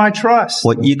have put my trust.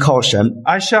 我依靠神，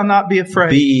 I shall not be afraid.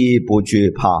 必不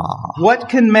惧怕。 What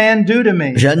can man do to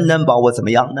me? 人能把我怎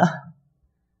么样呢？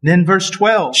 Then verse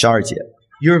 12. 12节，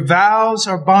 Your vows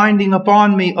are binding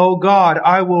upon me, O God.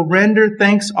 I will render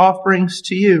thanks offerings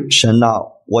to you. 神啊，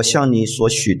我向你所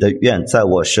许的愿在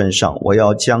我身上，我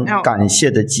要将 Now- 感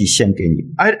谢的祭献给你。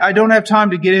 I don't have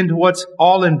time to get into what's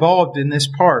all involved in this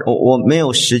part. 我没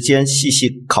有时间细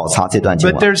细考察这段经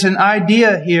But 文， there's an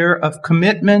idea here of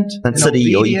commitment 但 and 这里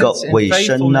有一个 obedience and 委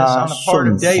身 faithfulness 啊、 on the part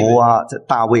顺 of 服 David. 啊，这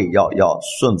大卫要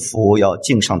顺服，要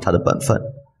尽上他的本分。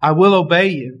 I will obey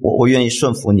you. 我愿意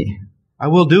顺服你， I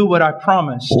will do what I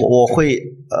promised. 我会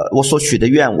我所许的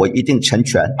愿我一定成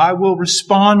全， I will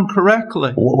respond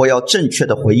correctly. 我要正确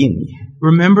的回应你。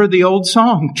 Remember the old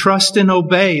song, trust and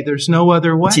obey. There's no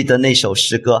other way. 记得那首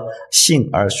诗歌，信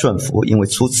而顺服，因为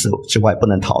除此之外不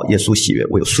能讨耶稣喜悦，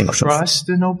唯有信而顺服。 Trust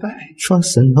and obey.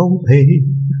 Trust and obey，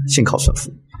信靠顺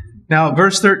服。 Now,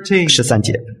 verse 13. 13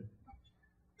节，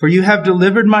 For you have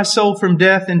delivered my soul from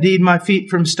death, indeed my feet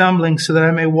from stumbling, so that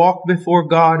I may walk before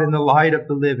God in the light of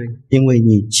the living. 因为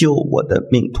你救我的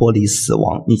命脱离死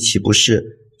亡，你岂不是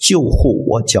救护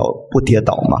我脚不跌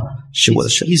倒吗？是我的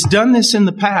神， He's done this in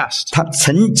the past. 他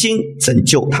曾经拯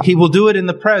救他， He will do it in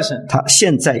the present. 他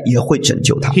现在也会拯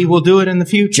救他， He will do it in the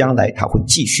future. 将来他会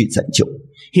继续拯救。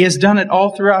 He has done it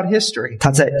all throughout history. 他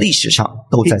在历史上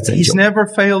都在拯 He's 救，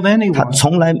 never failed 他 anyone.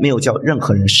 从来没有叫任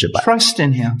何人失败。 Trust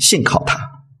in Him. 信靠他，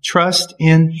 Trust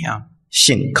in Him.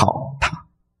 信靠他。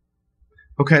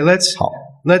 Okay, let's 好，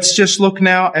 just look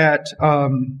now at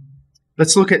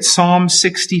let's look at Psalm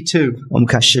 62. 我们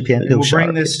看诗篇 We'll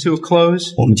bring 62 this to a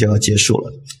close. 我们就要结束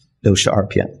了。62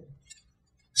篇，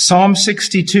 Psalm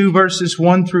 62 verses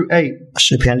 1 through 8.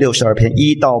 诗篇62篇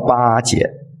1到8节。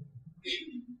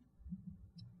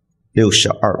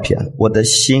62篇，我的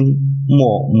心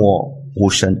默默无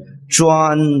声，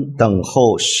专等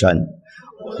候神。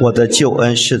我的救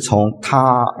恩是从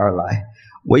他而来，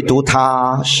唯独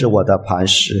他是我的磐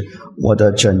石，我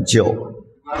的拯救。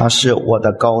他是我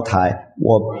的高台，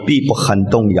我必不很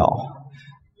动摇。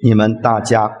你们大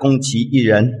家攻击一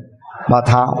人，把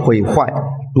他毁坏，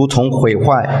如同毁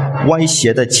坏歪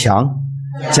斜的墙，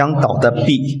将倒的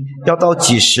壁，要到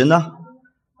几时呢？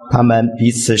他们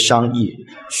彼此商议，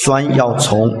专要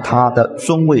从他的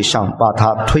尊位上把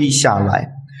他推下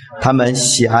来。他们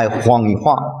喜爱谎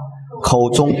话，口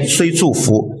中虽祝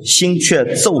福，心却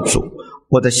咒诅。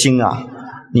我的心啊，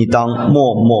你当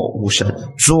默默无声，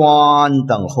专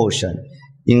等候神，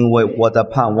因为我的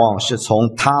盼望是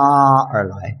从他而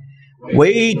来，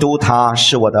唯独他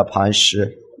是我的磐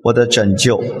石，我的拯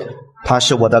救。他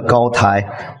是我的高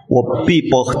台，我必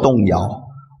不动摇。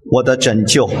我的拯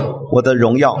救，我的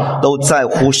荣耀都在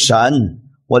乎神，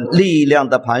我力量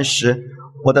的磐石，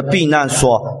我的避难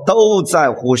所都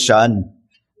在乎神。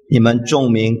你们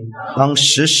众民当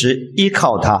时时依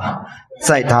靠他，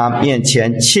在他面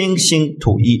前倾心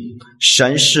吐意。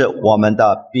神是我们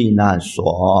的避难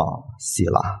所。希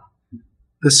拉。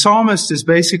 The psalmist is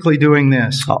basically doing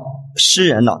this. 好，诗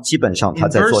人呢，基本上他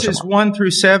In 在做什 verses 么1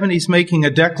 through 7, he's making a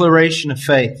declaration of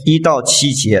faith. ？1到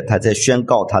7节，他在宣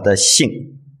告他的信。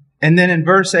And then in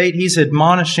verse 8, he's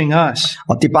admonishing us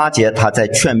第8节他在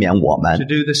劝勉我 to 们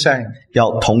do the same.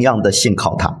 要同样的信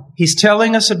靠他， He's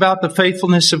telling us about the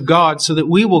faithfulness of God so that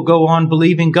we will go on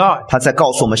believing God. 他在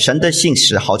告诉我们神的信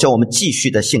实，好叫我们继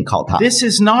续的信靠他。 This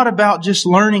is not about just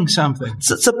learning something.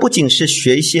 这不仅是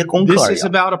学一些功课 This 而已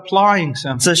is，about applying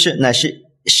something. 这乃是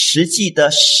实际的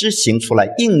施行出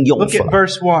来，应用 Look 出 at 来。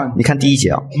 verse 1. 你看第1节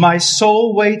啊， My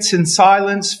soul waits in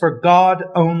silence for God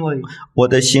only. 我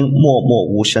的心默默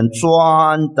无声，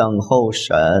专等候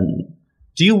神。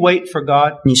 Do you wait for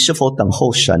God? 你是否等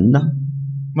候神呢？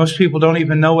 Most people don't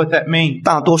even know what that means.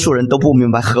 大多数人都不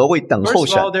明白何谓等候 First of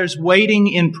神。 all, there's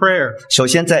waiting in prayer. 首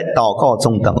先在祷告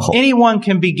中等候， Anyone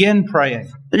can begin praying.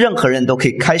 任何人都可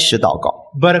以开始祷告。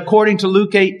 But according to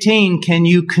Luke 18, can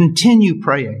you continue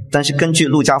praying? 但是根据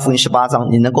路加福音18章，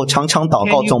你能够常常祷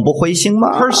告， Can you 总不灰心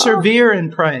吗？ Persevere in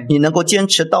praying. 你能够坚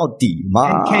持到底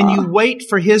吗？ And can you wait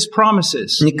for His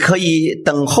promises 你可以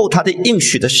等候他的应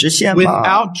许的实现吗？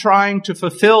 without trying to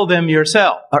fulfill them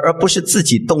yourself? 而不是自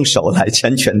己动手来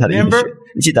成全他的应许 Remember?。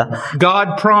你记得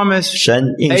God promised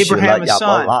神应许了 Abraham a 亚伯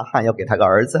son, 拉罕要给他个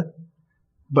儿子，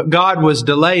 but God was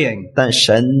delaying. 但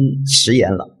神迟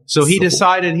延了， So he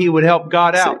decided he would help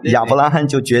God out. 亚伯拉罕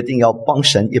就决定要帮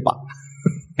神一把，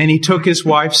 And he took his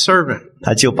wife's servant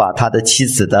他就把他的妻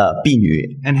子的婢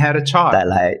女 and had a 带 child.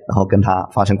 来，然后跟他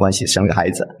发生关系，生个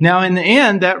孩子， Now in the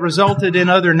end, that resulted in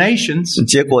other nations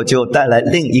结果就带来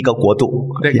另一个国度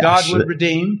that 亚 God 实 would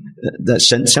redeem.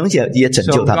 神也拯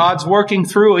So 救他们， God's working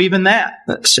through even that.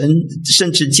 神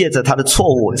甚至借着他的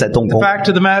错误在动 The 工。 fact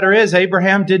of the matter is,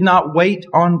 Abraham did not wait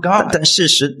on God. 但事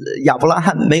实，亚伯拉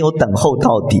罕没有等候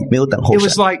到底，没有等候 It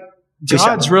was 神。 like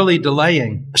God's really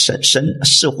delaying. 神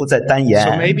似乎在单 So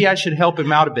言， maybe I should help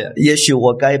him out a bit. 也许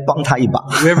我该帮他一把。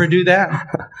 You ever do that?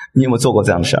 你有没有做过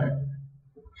这样的事儿？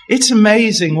 It's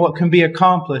amazing what can be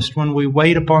accomplished when we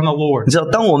wait upon the Lord. 你知道，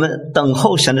当我们等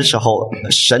候神的时候，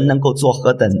神能够做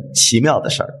何等奇妙的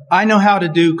事儿。 I know how to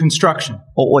do construction.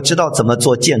 我知道怎么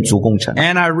做建筑工程，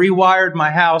 And I rewired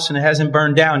my house and it hasn't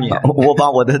burned down yet. 我把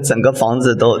我的整个房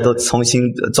子都重新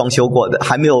装修过的，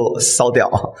还没有烧掉。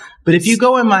 But if you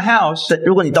go in my house, 但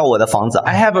如果你到我的房子，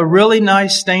 I have a really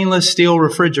nice stainless steel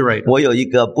refrigerator 我有一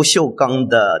个不锈钢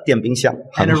的电冰箱， and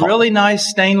很 a 好。 really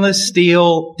nice stainless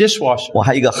steel dishwasher 我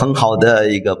还有一个很好的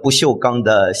一个不锈钢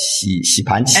的洗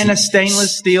盘机 and a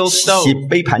stainless steel 洗 stove.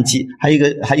 杯盘机，还有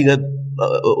一个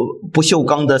不锈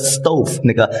钢的 stove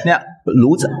那个 Now,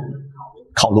 炉子，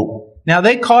烤炉。 now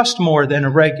they cost more than a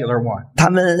regular one. 他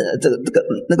们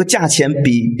那个价钱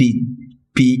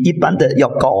比一般的要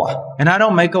高啊， And I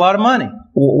don't make a lot of money.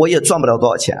 我也赚不了多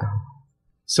少钱啊。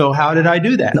 So how did I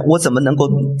do that? 那我怎么能够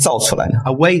造出来呢？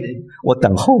 I waited. 我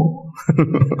等候。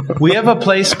 We have a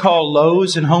place called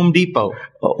Lowe's and Home Depot.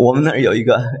 我们那儿有一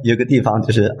个地方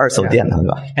就是二手店，是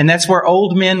吧？ And that's where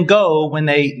old men go when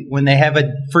they have a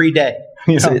free day.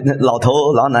 You 所以 know, 那老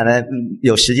头老奶奶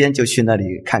有时间就去那里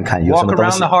看看有什 walk 么东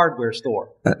around 西 the，hardware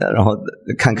store. 然后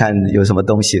看看有什么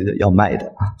东西要卖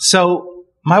的。 So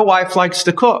my wife likes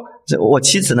to cook. 我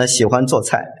妻子呢喜欢做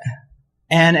菜，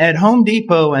 And at Home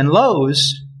Depot and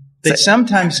Lowe's, they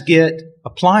sometimes get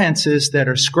appliances that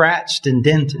are scratched and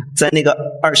dented. 在那个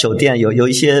二手店有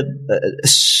一些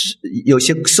有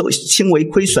些受轻微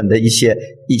亏损的一些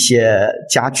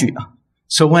家具啊。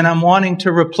 So when I'm wanting to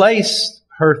replace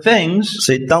her things,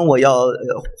 所以当我要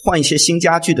换一些新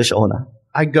家具的时候呢，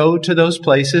 I go to those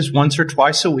places once or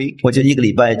twice a week. 我就一个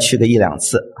礼拜去个1-2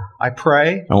次， I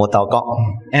pray 然后我祷告，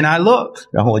 and I look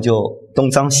然后我就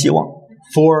东张西望，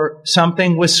 for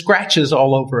something with scratches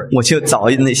all over it. 我就找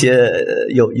那些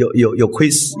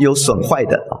有损坏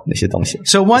的那些东西。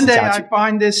 So one day 家 I 具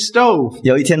find this stove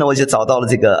有一天呢，我就找到了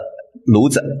这个炉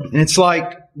子， and it's like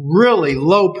really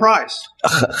low price.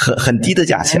 很低的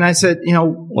价钱 And。I said, you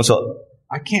know, 我说，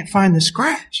 I can't find the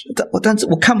scratch. 但是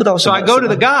我看不到什 So 么 I go to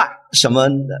the guy. 什么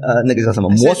那个叫什么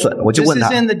I 磨 said, 损，我就 this 问 is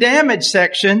他， in the damage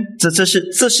section,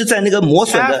 这是在那个磨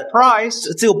损 half 的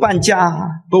price, 只有半价啊，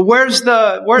 but where's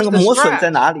那 the 个磨损在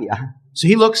scratch? 哪里啊？ So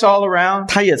he looks all around.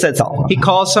 他也在找啊， He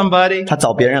calls somebody. 他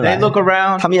找别人 They 来， look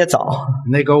around 他们也找，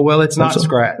 and they go, well, it's not 说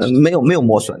scratched. 没有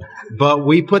磨损。 But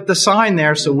we put the sign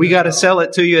there, so we got to sell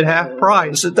it to you at half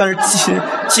price. 是，但是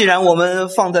既然我们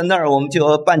放在那儿，我们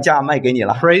就半价卖给你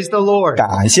了。 Praise the Lord.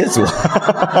 感谢主。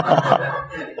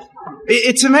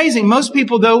 It's amazing. Most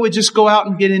people, though, would just go out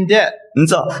and get in debt. 你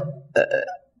知道，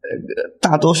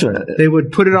大多数人， They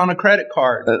would put it on a credit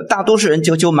card. 大多数人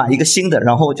就买一个新的，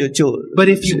然后就 But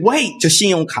if you wait, 就信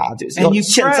用卡就 And you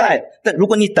现在。但如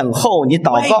果你等候，你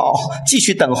祷告，继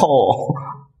续等候，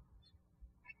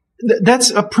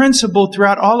 that's a principle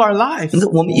throughout all our lives.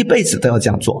 我们一辈子都要这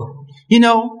样做。 You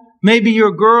know, Maybe you're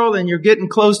a girl and you're getting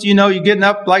close to, you're getting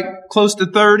up like close to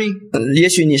 30. 也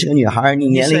许你是个女孩，你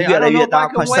You 年龄 say, 越 I 来 don't know 越 if I 大，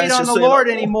快 can wait 30 on the 岁了。 Lord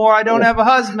anymore. I don't have a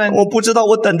husband. 我不知道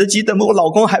我等得及，等我老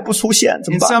公还不出现，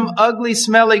怎么 And 办？ some ugly,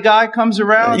 smelly guy comes 一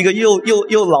around. 个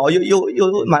又老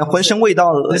又满浑身味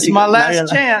道的 It's 一个 my 男人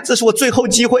last 来， chance. 这是我最后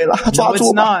机会了，抓住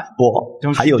it's 吧！ not. 不， Don't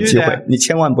you 还有 do 机会 that.，你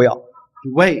千万不要，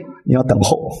 You wait. 你要等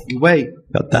候， You wait.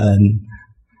 要等。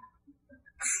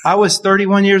I was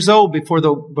 31 years old before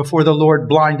the Lord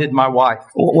blinded my wife.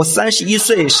 我31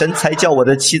岁，神才叫我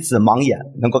的妻子盲眼，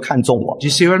能够看中我。 Do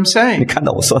you see what I'm 你 saying? 看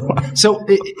到我说的吗？ So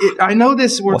I know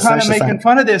this, we're kind of making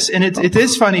fun of this, and it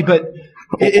is funny, but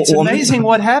it's amazing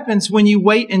what happens when you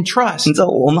wait and trust. 你知道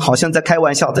我们好像在开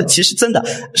玩笑，但其实真的，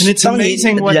 it's 当你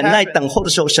amazing what 忍耐 happens. 等候的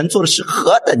时候，神做的事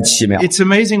何等奇妙。 It's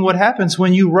amazing what happens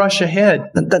when you rush ahead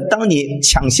但当你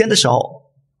抢先的时候，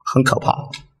很可怕。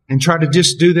 and try to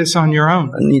just do this on your own.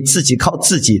 你自己靠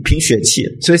自己凭血气，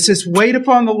 So it says, wait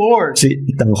upon the Lord. 去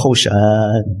等候神，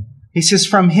 He says,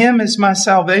 from him is my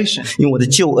salvation. 因为我的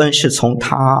救恩是从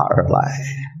他而来。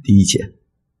第一节，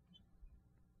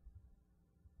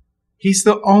 He's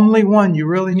the only one you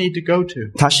really need to go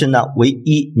to. 他是那唯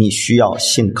一你需要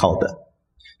信靠的。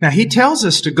 Now, he tells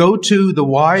us to go to the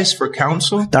wise for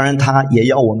counsel. 当然，他也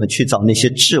要我们去找那些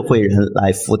智慧人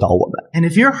来辅导我们。 And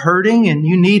if you're hurting and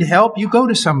you need help, you go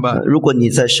to somebody. 如果你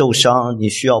在受伤，你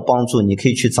需要帮助，你可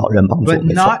以去找人帮助， But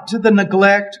没错。 not to the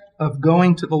neglect of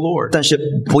going to the Lord. 但是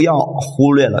不要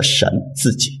忽略了神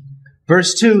自己。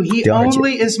 Verse 2, He 第二节。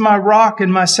 only is my rock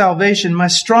and my salvation, my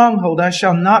stronghold. I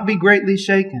shall not be greatly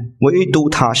shaken. 唯独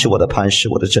他是我的磐石，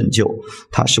我的拯救，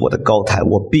他是我的高台，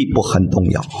我必不很动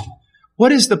摇。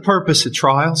 What is the purpose of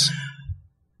trials?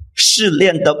 试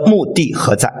炼的目的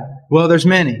何在？ Well, there's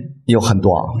many. 有很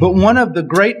多啊， But one of the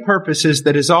great purposes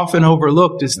that is often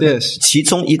overlooked is this. 其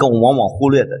中一个我们往往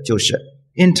忽略的就是，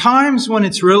 In times when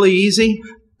it's really easy,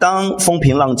 当风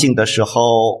平浪静的时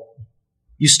候，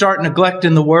 you start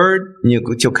neglecting the word, 你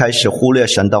就开始忽略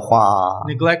神的话，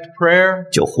 neglect prayer,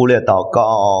 就忽略祷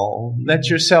告， let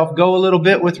yourself go a little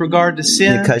bit with regard to 你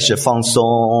sin. 开始放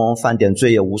松，犯点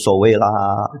罪也无所谓啦。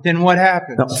 But then what 那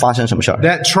happens? 发生什么事儿？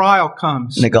 That trial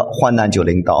comes 那个患难就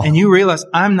临到， and you realize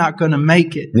I'm not going to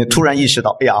make it 你突然意识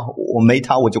到，哎呀，我没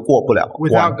他我就过不了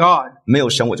without 关， God. 没有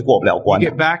神我就过不了 You 关。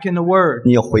 get back in the word,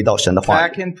 你又回到神的话语，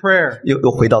 back in prayer.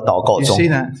 又回到祷告 You 中， see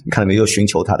that? 你看到没有？又寻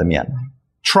求他的面。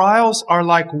 Trials are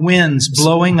like winds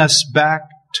blowing us back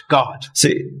to God. 所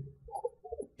以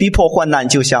逼迫患难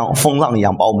就像风浪一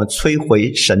样，把我们吹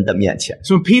回神的面前。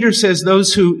 So when Peter says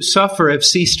those who suffer have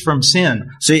ceased from sin,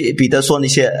 所以彼得说，那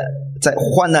些在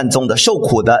患难中的受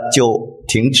苦的就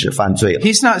停止犯罪了。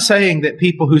 he's not saying that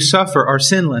people who suffer are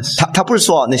sinless, 他不是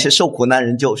说那些受苦难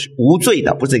人就是无罪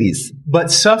的，不是这个意思。 but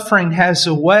suffering has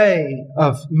a way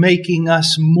of making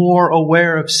us more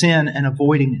aware of sin and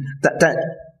avoiding it. 但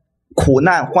苦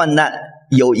难患难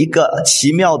有一个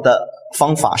奇妙的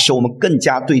方法，使我们更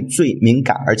加对罪敏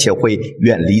感，而且会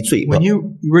远离罪恶 When。you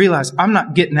realize I'm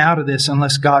not getting out of this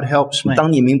unless God helps me,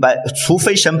 当你明白，除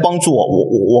非神帮助我，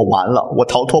我完了，我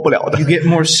逃脱不了的。 you get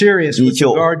more serious with 你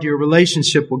就 regard to your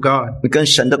relationship with God. 你跟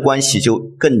神的关系就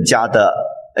更加的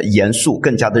严肃，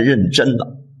更加的认真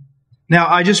了。 Now,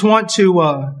 I just want to,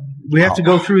 we have to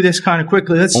go through this kind of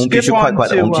quickly. Let's 我们必须 skip 快 on 快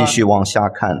的，我们 to, 继续往下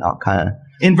看啊，看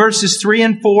in verses 3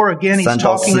 and 4, again, he's 3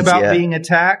到 talking 4 about 节 being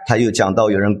attacked. 他又讲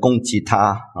到有人攻击他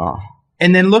啊。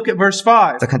 And then look at verse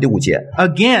 5. 再看第5节，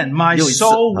 Again, my 又一次，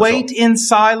 soul 他说， wait in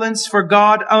silence for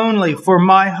God only, for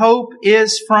my hope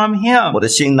is from Him. 我的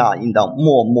心呐，应当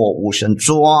默默无声，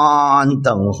专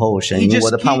等候神， He 因为 just 我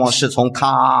的盼望是从他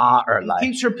而来。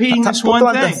 Keeps repeating 他 this 不 one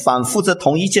断的 thing. 反复着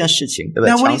同一件事情，对不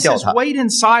对？ Now, when 强 he 调 says 他 wait in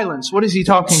silence, what is he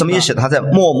talking 什么意 about? 思？他在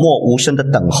默默无声的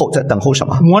等候，在等候什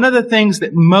么？ One of the things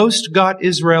that most got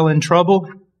Israel in trouble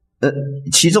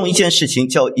其中一件事情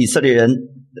叫以色列人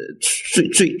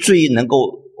最能够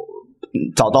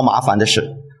找到麻烦的事，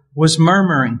 was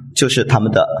murmuring, 就是他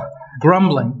们的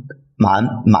grumbling.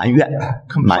 埋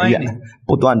怨，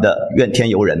不断的怨天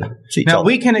尤人呢。最 Now, 糟，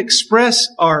 we can express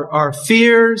our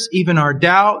fears, even our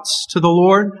doubts to the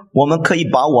Lord. 我们可以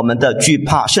把我们的惧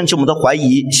怕，甚至我们的怀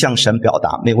疑向神表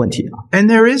达，没问题。 And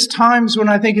there is times when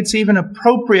I think it's even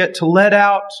appropriate to let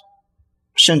out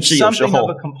甚至有时 something 候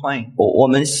of a complaint. 我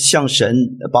们向神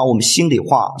把我们心里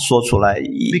话说出来，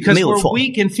 Because 没有 we're 错，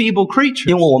 weak and feeble creatures.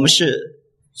 因为我们是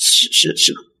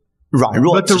软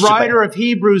弱 But the 是败 writer of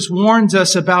Hebrews warns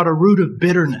us about a root of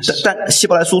bitterness, 但希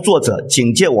伯来书作者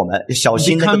警戒我们小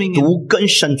心那个 Becoming 毒根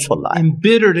生出来，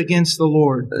 embittered against the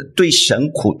Lord 对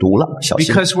神苦毒了，小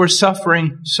心， because we're suffering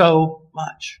so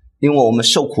much. 因为我们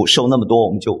受苦受那么多，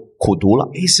我们就苦毒了。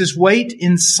 He says, wait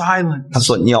in 他 silence.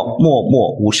 说你要默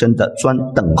默无声的专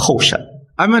等候神。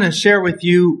I'm going to share with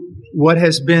you what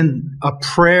has been a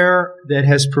prayer that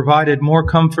has provided more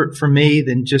comfort for me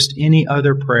than just any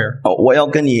other prayer. 我要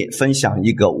跟你分享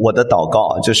一个我的祷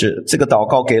告，就是这个祷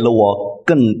告给了我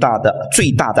更大的、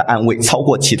最大的安慰，超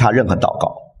过其他任何祷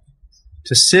告。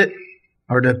To sit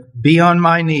or to be on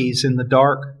my knees in the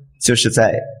dark, 就是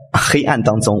在黑暗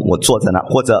当中，我坐在那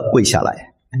或者跪下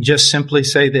来 and just simply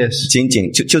say this. 仅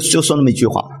仅就说那么一句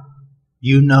话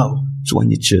You know. 主啊，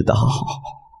你知道。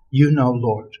You know,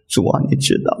 Lord. 主啊，你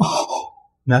知道。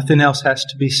Nothing else has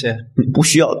to be said. 你不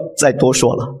需要再多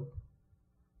说了。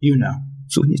You know.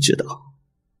 主，你知道。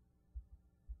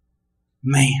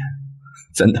Man.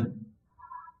 真的。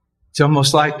It's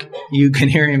almost like you can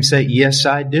hear him say, Yes,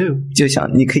 I do. 就像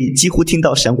你可以几乎听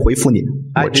到神回复你，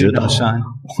我知道。I do know, son.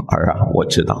 儿啊，我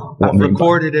知道，我 I've 明白。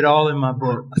 recorded it all in my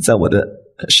book. 在我的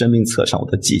生命册上，我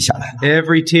都记下来了。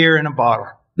Every tear in a bottle.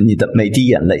 你的每滴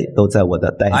眼泪都在我的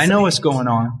袋子里。 I know what's going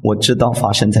on. 我知道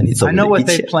发生在你周 I 围 know 的 what 一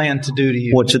they 切。 plan to do to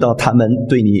you. 我知道他们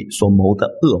对你所谋的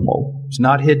恶谋， It's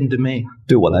not hidden to me.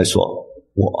 对我来说，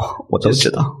我都知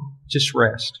道。 Just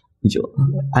rest. 你就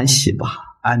安息吧。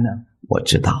 I know. 我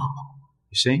知道，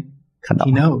 You see? 看到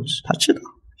He 吗？ knows. 他知道，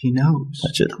 He knows. 他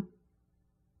知道。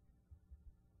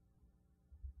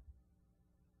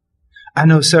 I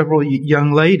know several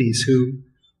young ladies who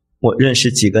我认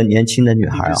识几个年轻的女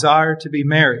孩啊， desire to be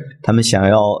married. 她们想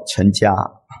要成家，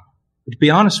 To be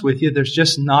honest with you, there's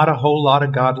just not a whole lot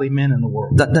of godly men in the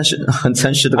world. 但是很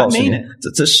诚实的告诉 I 你 mean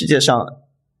it.，这世界上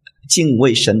敬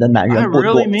畏神的男人不 I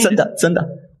多 really，mean 真的真的。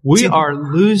 We are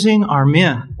losing our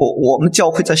men. 我们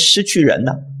教会在失去人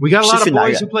呢， We got a 失 lot 去 of 男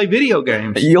boys 人 who，play video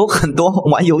games 有很多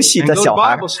玩游戏 and 的 go to 小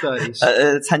孩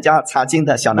Bible，studies. 参加查经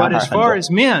的小男 But 孩 as 很 far 多。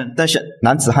 as men, 但是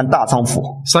男子汉大丈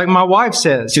夫， it's like my wife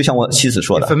says, 就像我妻子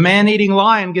说 if 的 a man-eating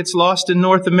lion gets lost in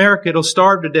North America, it'll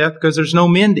starve to death because there's no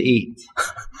men to eat.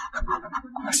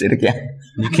 ，say it again，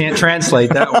 You can't translate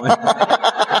that one.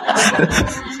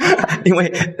 因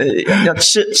为要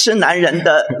吃男人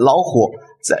的老虎，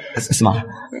在什么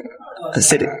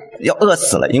？say it， 要饿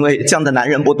死了，因为这样的男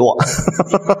人不多。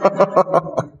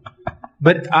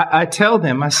But I tell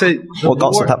them, I say,我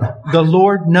告诉他们， the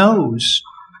Lord knows.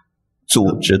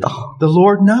 主知道， The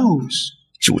Lord knows.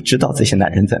 主知道这些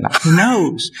男人在哪。 He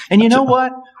knows. And you know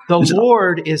what? The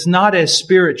Lord is not as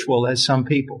spiritual as some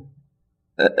people.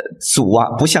 主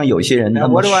啊，不像有些人那 Now,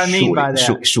 么 what do I mean by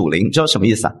that? 属灵，知道什么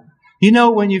意思啊？ You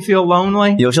know when you feel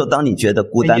lonely 有时候当你觉得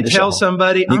孤 and 单 you 的时候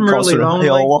tell，somebody, 你 I'm 告诉 really 人，哎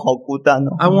呦， lonely. 我好孤单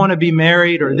哦， I want to be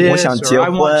married or 我 this 想 or 结 I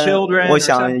want 婚， children. 我 or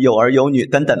想 something. 有儿有女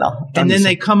等等啊。 And then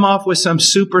they come off with some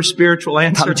super spiritual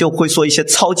他们 answer 就会说一些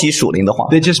超级属灵的话，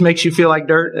 that just makes you feel like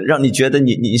dirt. 让你觉得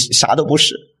你啥都不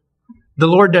是。 The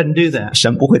Lord doesn't do that.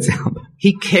 神不会这样的，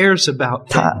 He cares about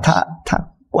他 things.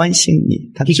 关心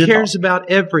你，他 He 知道， cares about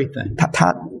everything.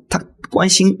 他关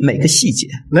心每个细节。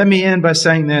 Let me end by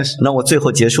saying this. 那我最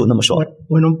后结束那么说，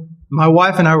 When my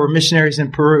wife and I were missionaries in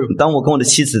Peru, 当我跟我的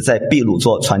妻子在秘鲁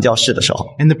做传教士的时候，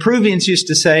 and the Peruvians used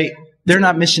to say, they're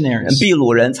not missionaries 秘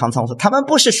鲁人常常说他们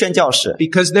不是宣教士，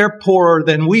 because they're poorer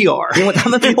than we are. 因为他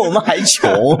们比我们还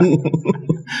穷。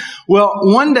 Well,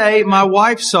 one day my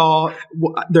wife saw,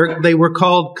 they were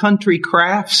called country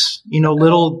crafts, you know,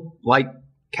 little like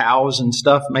cows and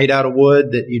stuff made out of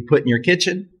wood that you'd put in your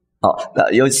kitchen.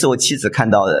 有一次我妻子看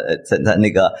到在那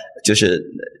个就是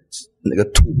那个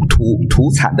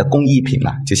土产的工艺品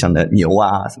啊，就像那牛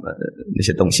啊什么那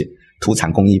些东西，土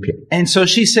产工艺品。 And so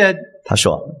she said, 她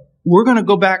说 we're going to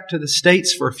go back to the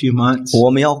States for a few months. 我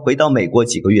们要回到美国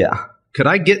几个月啊， Could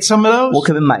I get some of 我 those?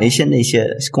 可不可以买一些那些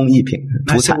工艺品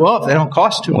I 土 said, 产？ well, if they don't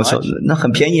cost too 我说 much. 那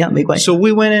很便宜啊，没关系。 So we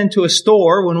went into a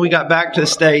store when we got back to the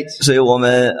States. 所以我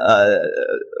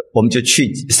们就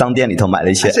去商店里头买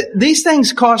了一些 I said, these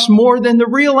things cost more than the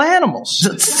real animals.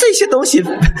 这些东西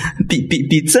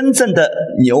比真正的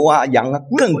牛啊羊啊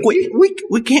更贵。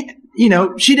 We can't, you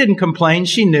know, she didn't complain.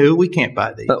 She knew we can't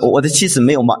buy these. 我的妻子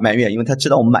没有埋怨，因为她知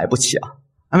道我们买不起啊。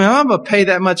 I mean, I'm going to pay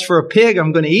that much for a pig.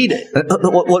 I'm going to eat it.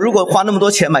 我如果花那么多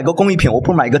钱买个工艺品，我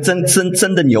不如买个真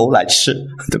的牛来吃，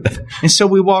对不对？ And so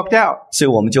we walked out. 所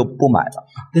以我们就不买了。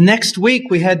 The next week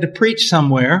we had to preach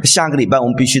somewhere. 下个礼拜我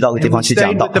们必须到个地 And 方 we 去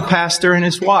讲 stayed 道 with the pastor and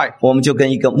his wife. 我们就跟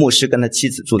一个牧师跟他妻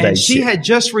子住在一 And she 起。 had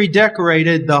just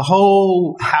redecorated the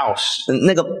whole house.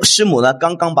 那个师母呢，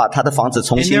刚刚把她的房子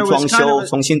重新 And there 装 was kind 修， of a-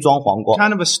 重新装潢过。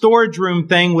 Kind of a storage room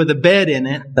thing with a bed in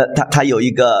it. 她有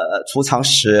一个储藏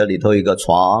室，里头有一个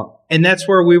床。 And that's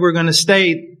where we were going to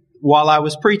stay while I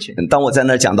was preaching. 当我在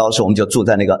那儿讲道的时候，我们就住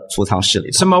在那个储藏室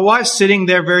里头。 So my wife's sitting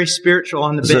there very spiritual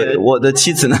on the 所以 bed. 我的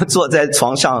妻子呢，坐在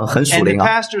床上很属 And the 灵啊。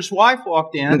 pastor's wife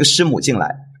walked 那 in. 个师母进来，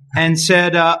 and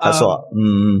said, 他说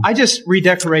I just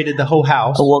redecorated the whole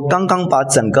house. 我刚刚把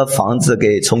整个房子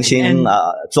给重新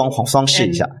装饰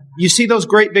一下。 You see those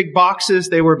great big boxes?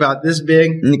 They were about this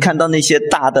big. 你看到那些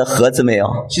大的盒子没有？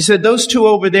 She said, those two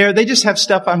over there, they just have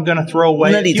stuff I'm going to throw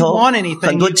away. 那 If 里 you 头 want 很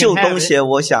anything, 多 you 旧 can 东 have 西， it.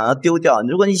 我想要丢掉。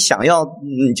如果你想要，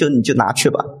你就拿去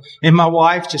吧。 And my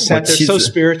wife just sat there so 我妻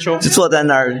子 spiritual 就坐在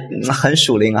那儿很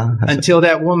属灵啊， until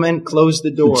that woman closed the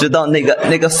door. 直到那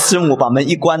个师母把门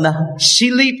一关呢， She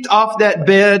leaped off that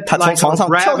bed 她从 like 床 a 上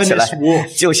跳起来 ravenous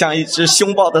wolf, 就像一只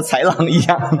凶暴的豺狼一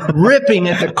样，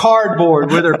 ripping at the cardboard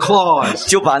with her claws.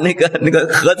 就把那个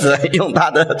盒子用它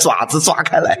的爪子抓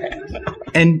开来。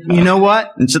 And you know what?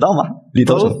 你知道吗？里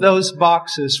头 Both those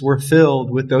boxes were filled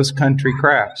with those country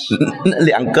crafts. 那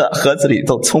两个盒子里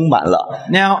都充满了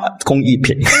Now, 工艺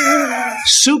品。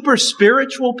 super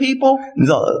spiritual people, 你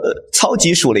知道，超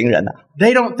级属灵人啊，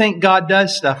 they don't think God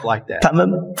does stuff like that. 他们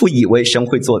不以为神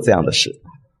会做这样的事，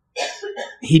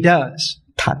 He does.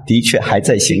 他的确还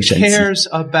在 He 行神迹。 cares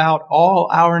about all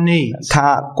our needs.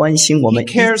 他关心我们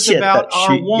He 一 cares 切的 about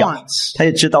our 需要， wants. 他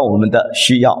也知道我们的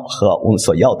需要和我们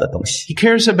所要的东西。 He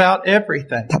cares about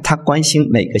everything. 他关心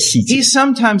每个细节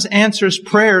He。sometimes answers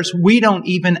prayers we don't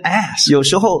even ask. 有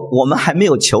时候我们还没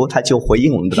有求，他就回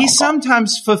应我们的 He 祷告。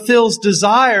 sometimes fulfills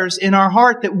desires in our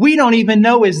heart that we don't even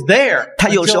know is there 他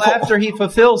有时 until 候 after He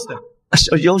fulfills them.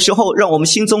 有时候让我们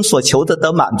心中所求的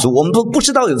得满足，我们都不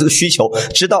知道有这个需求，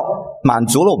直到满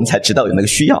足了，我们才知道有那个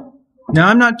需要。 Now,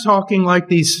 I'm not talking like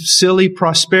these silly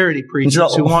prosperity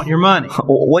preachers who want your money.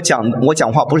 我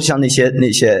讲话不是像那些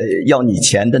要你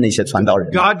钱的那些传道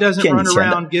人， God doesn't 骗你 run 钱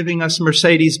的。 around giving us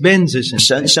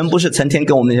Mercedes-Benzes. 神不是成天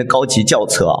给我们那些高级轿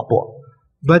车啊，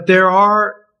不， But there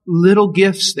are little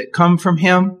gifts that come from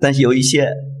Him 但是有一些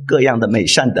各样的美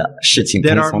善的事情可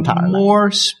that 以 are 从他而来， more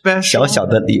小 special 小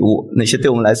的礼物，那些对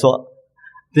我们来说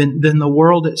than the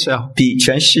world itself. 比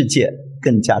全世界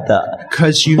更加的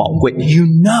Because you 宝贵，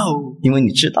 know 因为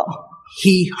你知道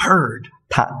He heard.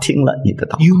 他听了你的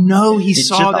祷 You know He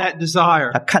知 saw 道 that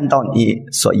desire 他看到你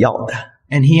所要的，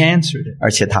 and He answered it.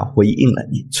 而且他回应了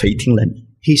你，垂听了你，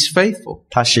 He's faithful.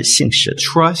 他是信实的，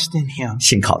 Trust in Him.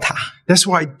 信靠他。 That's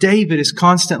why David is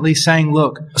constantly saying,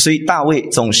 look, 所以大卫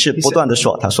总是不断的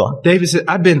说，他说 David said,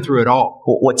 I've been through it all.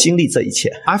 我经历这一切，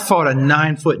 I fought a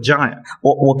 9-foot giant.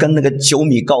 我跟那个9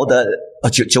米高的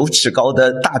9尺高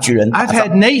的大巨人打 I've 仗，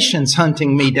 had nations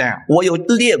hunting me down. 我有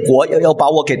列国要把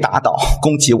我给打倒，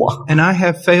攻击我， And I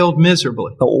have failed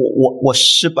miserably. 我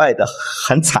失败的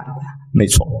很惨，没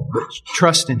错。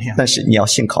 Trust in Him. 但是你要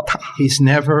信靠他， He's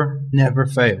never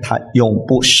failed. 他永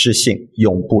不失信，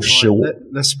永不失误。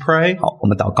 Let's pray. 好，我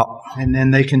们祷告， And then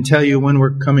they can tell you when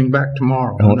we're coming back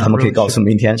tomorrow. 然后 I'm 他 not 们可以 really 告 sure. 诉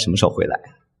明天什么时候回来。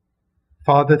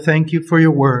 Father, thank you for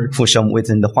your word. 父神，为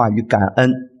着你的话语感恩，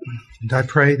 And I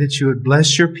pray that you would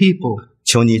bless your people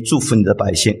求你祝福你的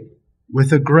百姓，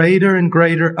 with a greater and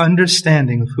greater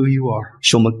understanding of who you are.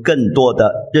 使我们更多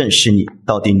的认识你，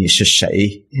到底你是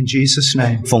谁。 In Jesus'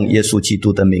 name, 奉耶稣基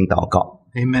督的名祷告，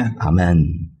 amen. 阿门。